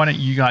chain? Why don't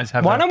you guys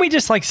have? Why don't we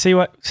just like see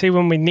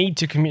when we need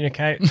to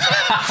communicate when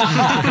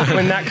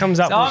that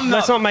comes up?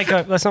 Let's not make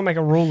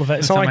a rule of it.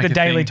 It's not like the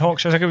daily talk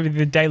show. It's not going to be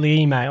the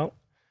daily email.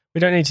 We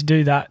don't need to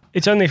do that.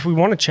 It's only if we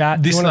want to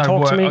chat. You want to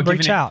talk to me,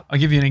 reach out. I'll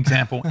give you an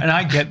example, and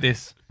I get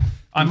this.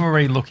 I'm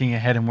already looking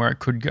ahead and where it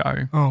could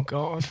go. Oh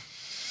God.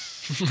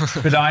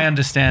 But I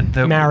understand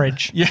the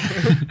marriage.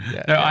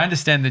 I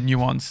understand the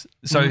nuance.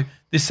 So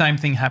this same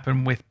thing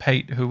happened with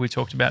Pete, who we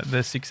talked about,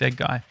 the 6 egg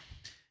guy.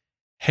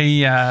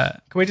 He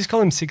can we just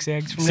call him 6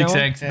 eggs from 6 now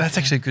on? eggs. That's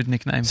actually a good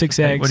nickname. 6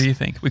 eggs. What do you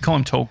think? We call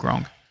him Tall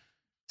Gronk.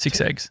 6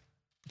 eggs.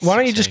 Why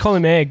don't you just call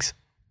him eggs?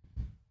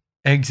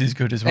 Eggs is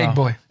good as well. Egg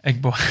boy.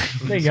 Egg boy.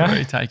 There you go.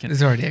 Already taken.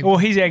 There's already egg. Well,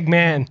 he's egg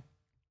man.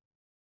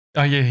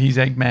 Oh yeah, he's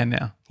egg man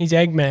now. He's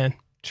egg man.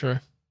 True.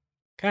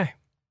 Okay.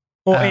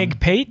 Or egg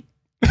Pete.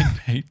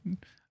 Pete.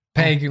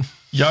 Peg.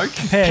 Yolk?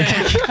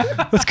 Peg.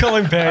 Let's call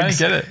him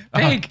Pegs. I don't get it.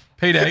 Peg.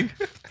 Pete egg.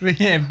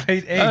 Yeah,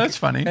 Pete egg. Oh, that's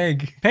funny.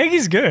 Peg. Peg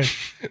is good.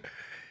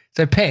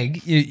 So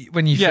Peg,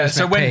 when you first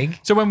met Peg.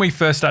 So when we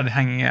first started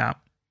hanging out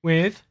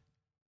With?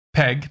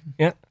 Peg.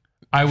 Yeah.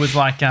 I was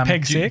like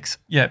Peg 6?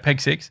 Yeah,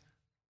 Peg 6.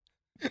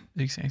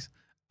 Peg 6.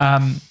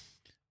 I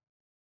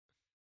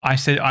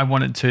said I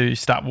wanted to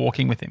start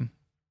walking with him.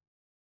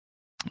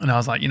 And I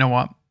was like, you know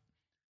what?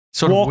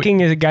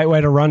 Walking is a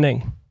gateway to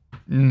running.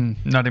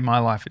 Not in my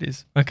life it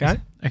is. Okay.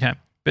 Okay.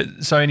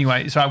 But so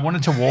anyway, I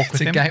wanted to walk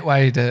with him. It's a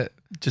gateway to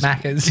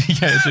Macca's.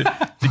 Yeah, it's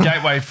a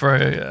gateway for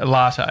a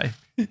latte.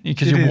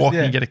 Because you're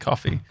walking and get a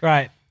coffee.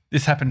 Right.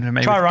 This happened to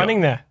me. Try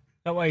running there.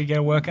 That way you get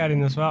a workout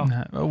in as well.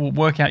 No, well,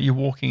 workout, you're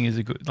walking is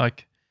a good,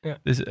 like,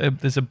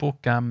 there's a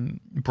book,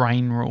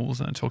 Brain Rules,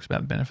 and it talks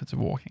about the benefits of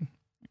walking.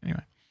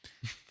 Anyway.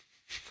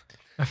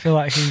 I feel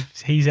like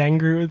he's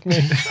angry with me.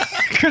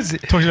 Because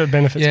it talks about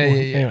benefits.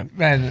 Yeah.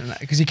 Anyway.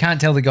 Because you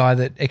can't tell the guy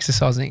that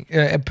exercising,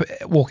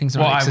 walking's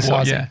not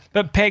exercising. Yeah.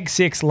 But Peg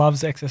 6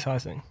 loves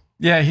exercising.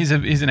 Yeah, he's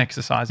an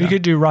exerciser. You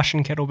could do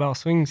Russian kettlebell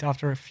swings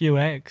after a few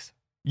eggs.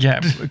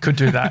 Yeah, we could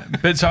do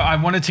that. But so I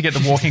wanted to get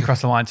the walking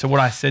across the line. So what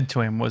I said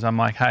to him was, I'm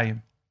like, hey,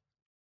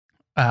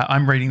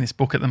 I'm reading this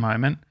book at the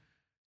moment.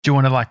 Do you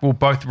want to we'll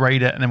both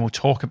read it and then we'll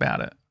talk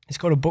about it? It's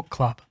got a book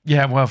club.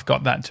 Yeah, well, I've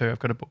got that too. I've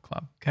got a book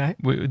club. Okay.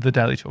 The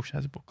Daily Talk Show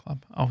has a book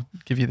club. I'll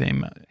give you the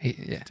email.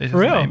 For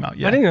real? Email.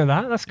 Yeah. I didn't know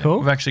that. That's cool.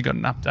 We've actually got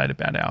an update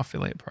about our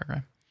affiliate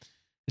program.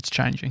 It's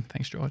changing.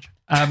 Thanks, George.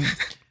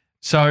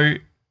 So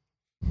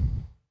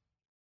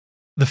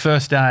the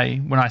first day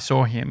when I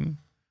saw him,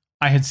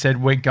 I had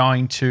said, we're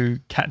going to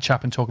catch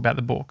up and talk about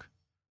the book.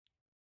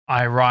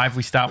 I arrive,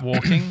 we start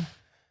walking.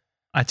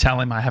 I tell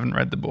him I haven't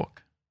read the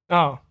book.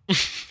 Oh.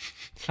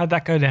 How'd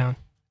that go down?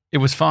 It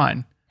was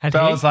fine. But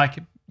I was like,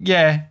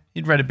 yeah,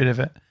 he'd read a bit of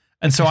it.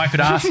 And so I could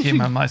ask him,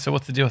 I'm like, so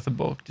what's the deal with the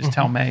book? Just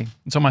tell me.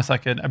 It's almost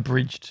like an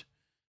abridged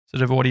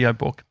sort of audio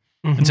book.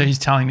 And so he's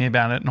telling me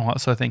about it and all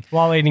that sort of thing.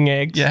 While eating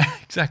eggs. Yeah,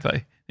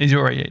 exactly. He's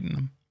already eaten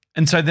them.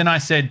 And so then I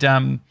said,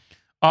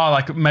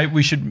 maybe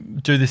we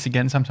should do this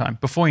again sometime.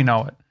 Before you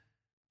know it,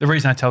 the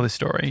reason I tell this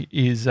story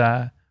is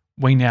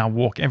we now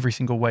walk every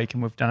single week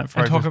and we've done it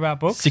for talk about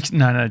books? Just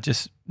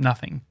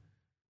nothing.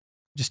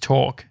 Just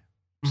talk.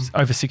 Just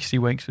over 60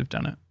 weeks we've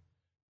done it.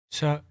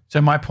 So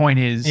my point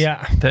is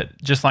that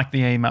just like the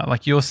email,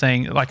 like you're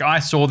saying, like I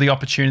saw the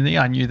opportunity.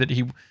 I knew that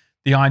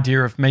the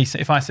idea of me,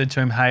 if I said to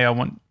him, hey, I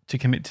want to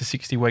commit to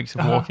 60 weeks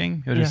of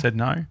walking, he would have said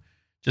no,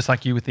 just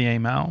like you with the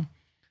email.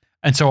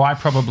 And so I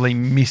probably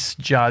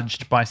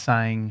misjudged by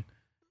saying,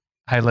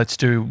 hey, let's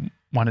do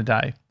one a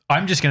day.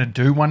 I'm just going to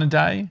do one a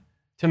day.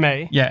 To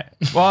me? Yeah.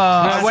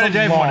 Well, one a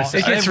day.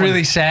 It gets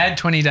really sad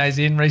 20 days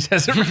in, Rhys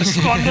hasn't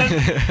responded.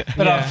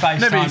 But I've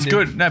FaceTimed No, but it's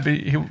good. No,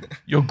 but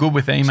you're good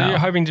with email. So you're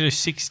hoping to do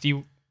 60,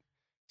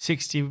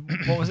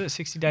 what was it?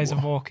 60 days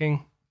of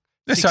walking,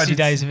 60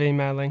 days of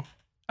emailing.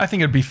 I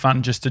think it'd be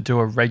fun just to do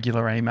a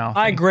regular email thing.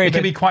 I agree. It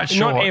can be quite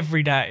short. Not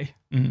every day.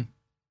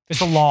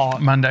 It's a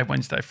lot. Monday,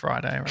 Wednesday,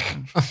 Friday, I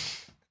reckon.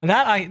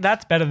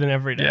 That's better than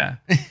every day. Yeah,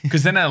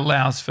 because then it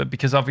allows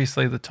because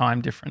obviously the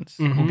time difference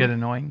will get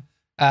annoying.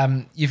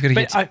 You've got to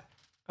get. But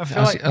I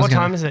feel like, what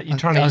time is it? You're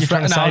trying to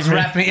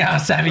I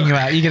was having you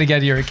out. You're going to go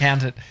to your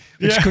accountant,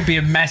 which could be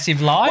a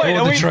massive lie Wait,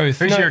 or the truth.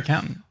 Who's your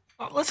accountant?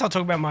 Let's not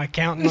talk about my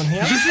accountant on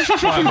here.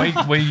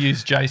 Right, we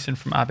use Jason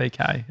from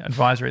RBK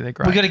Advisory. They're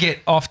great. We've got to get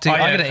off to. I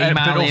got to email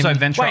but also him.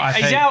 Venture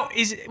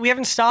IP. We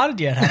haven't started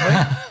yet,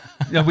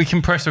 have Yeah, we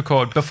can press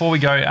record. Before we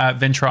go,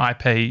 Venture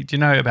IP, do you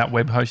know about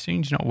web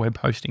hosting? Do you know what web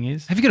hosting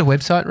is? Have you got a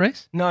website,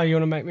 Rhys? we? No, you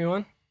want to make me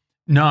one?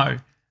 No.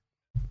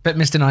 But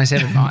Mr.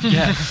 97 might.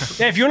 Yeah.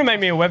 Yeah, if you want to make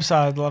me a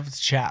website, I'd love to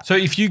chat. So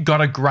if you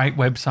got a great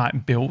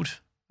website built,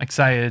 like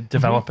say a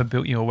developer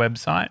built you a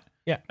website,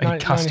 Yeah,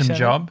 like a custom 97.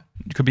 job,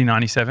 it could be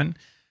 97.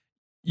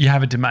 You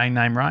have a domain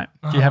name, right?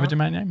 Do you have a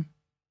domain name?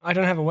 I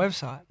don't have a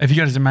website. Have you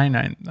got a domain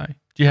name though?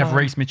 Do you have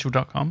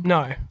rhysmitchell.com?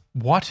 No,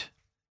 What?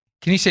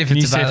 Can you see if Can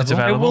it's you see if available? it's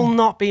available? it will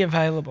not be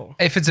available.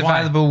 If it's Why?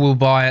 available, we'll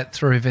buy it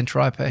through Venture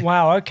IP.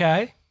 Wow,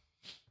 okay.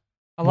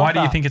 I love Why do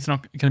you that. think it's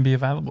not going to be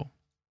available?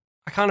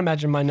 I can't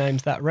imagine my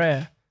name's that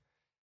rare.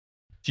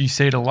 Do you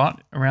see it a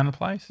lot around the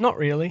place? Not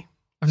really.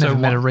 I've So never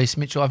met what- a Rhys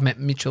Mitchell. I've met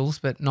Mitchells,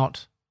 but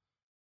not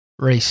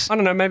Rhys. I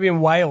don't know, maybe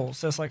in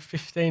Wales there's like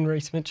 15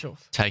 Rhys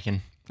Mitchells.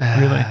 Taken.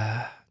 Really?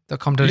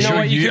 .com.au. You know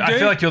what you could I do?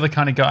 feel like you're the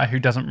kind of guy who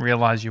doesn't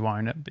realize you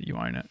own it, but you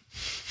own it.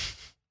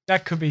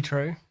 That could be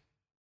true.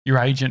 Your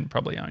agent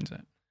probably owns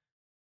it.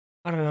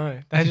 I don't know.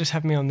 They just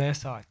have me on their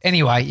site.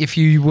 Anyway, if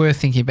you were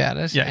thinking about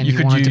it Yeah, and you you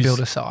could wanted to use- build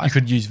a site, You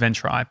could use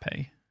Venture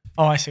IP.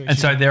 Oh, I see what And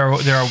you so mean.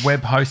 they're a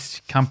web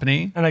host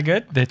company. Are they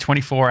good? They're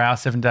 24-hour,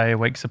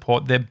 7-day-a-week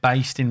support. They're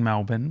based in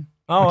Melbourne,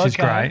 Oh, which is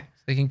okay. great.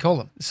 you can call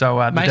them. So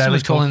the Mason Daily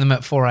was calling Talk- them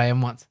at 4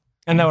 a.m. once.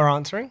 And they were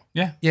answering?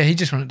 Yeah, he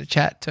just wanted to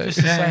chat too. Just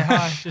to say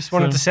hi. Just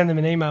wanted to send them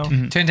an email.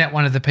 Turned out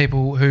one of the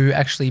people who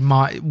actually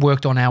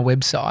worked on our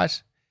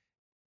website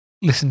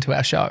listened to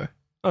our show.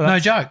 Oh, No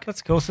that's- joke.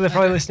 That's cool. So they're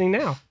probably listening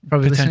now.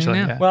 Probably listening Potentially,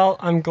 now. yeah. Well,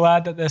 I'm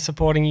glad that they're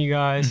supporting you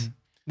guys.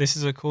 This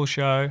is a cool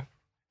show.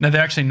 No,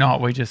 they're actually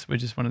not. We just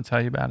want to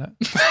tell you about it.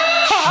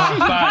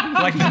 But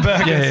like the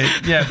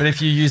burgers. Yeah. But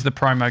if you use the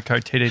promo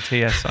code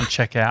TDTS on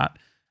checkout,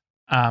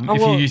 if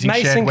well, you're using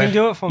Mason shared can web,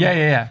 do it for me.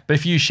 Yeah. But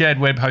if you use shared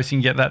web hosting,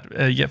 you get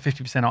that you get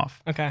 50%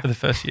 off Okay. for the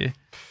first year.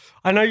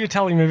 I know you're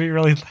telling me, but you're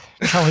really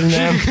telling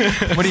them.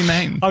 What do you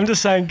mean? I'm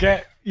just saying,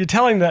 you're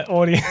telling that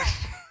audience.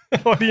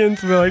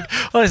 Audience be like,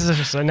 oh, this is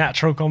just a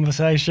natural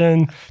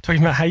conversation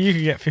talking about how you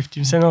could get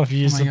 50% off if you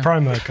use the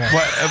promo code.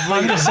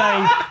 I'm just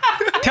saying,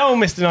 tell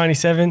Mr.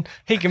 97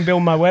 he can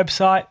build my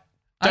website.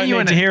 Don't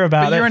need to hear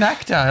about but it. You're an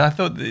actor. I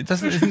thought isn't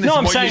this No,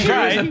 I'm what saying you do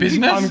great. as a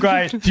business? I'm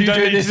great. Do you don't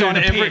do need this to on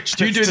the every? pitch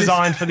Do you that's do this?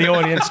 designed for the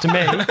audience to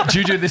me. Do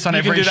you do this on You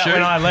every can do that shoot?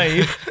 when I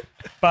leave.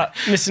 But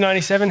Mr.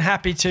 97,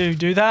 happy to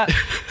do that.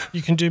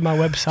 You can do my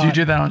website. Do you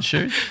do that on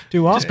shoot?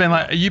 Do what? Just being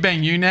like, are you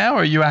being you now, or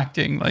are you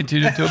acting? Like, do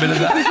you do a bit of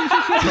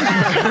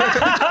that?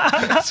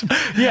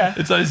 Yeah.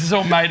 It's like, this is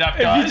all made up,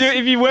 guys.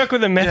 If you work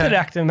with a method Yeah.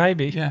 actor,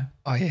 maybe. Yeah.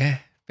 Oh, yeah.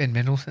 Ben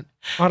Mendelsohn.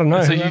 I don't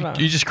know. So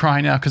whoever. you just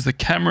crying now because the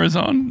camera's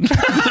on?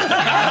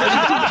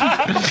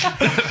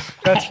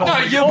 That's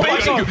fine. You're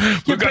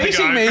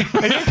beating me.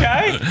 Are you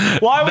okay?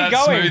 Why are we That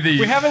going? smoothie.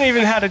 We haven't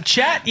even had a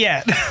chat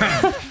yet.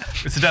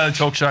 It's a Daily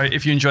Talk Show.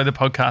 If you enjoy the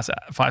podcast,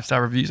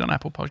 5-star reviews on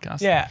Apple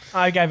Podcasts. Yeah,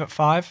 I gave it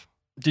 5.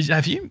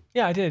 Have you?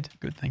 Yeah, I did.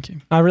 Good, thank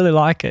you. I really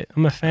like it.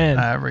 I'm a fan.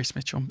 Rhys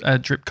Mitchell.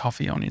 Drip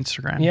Coffee on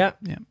Instagram. Yeah.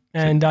 Yeah.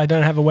 And I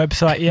don't have a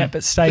website yet,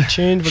 but stay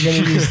tuned. We're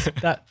going to use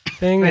that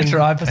thing. That's and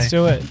right, Let's mate.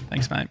 do it.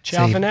 Thanks, mate.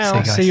 Ciao See for you. now. See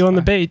you guys. See you on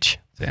the Bye. beach.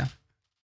 See ya.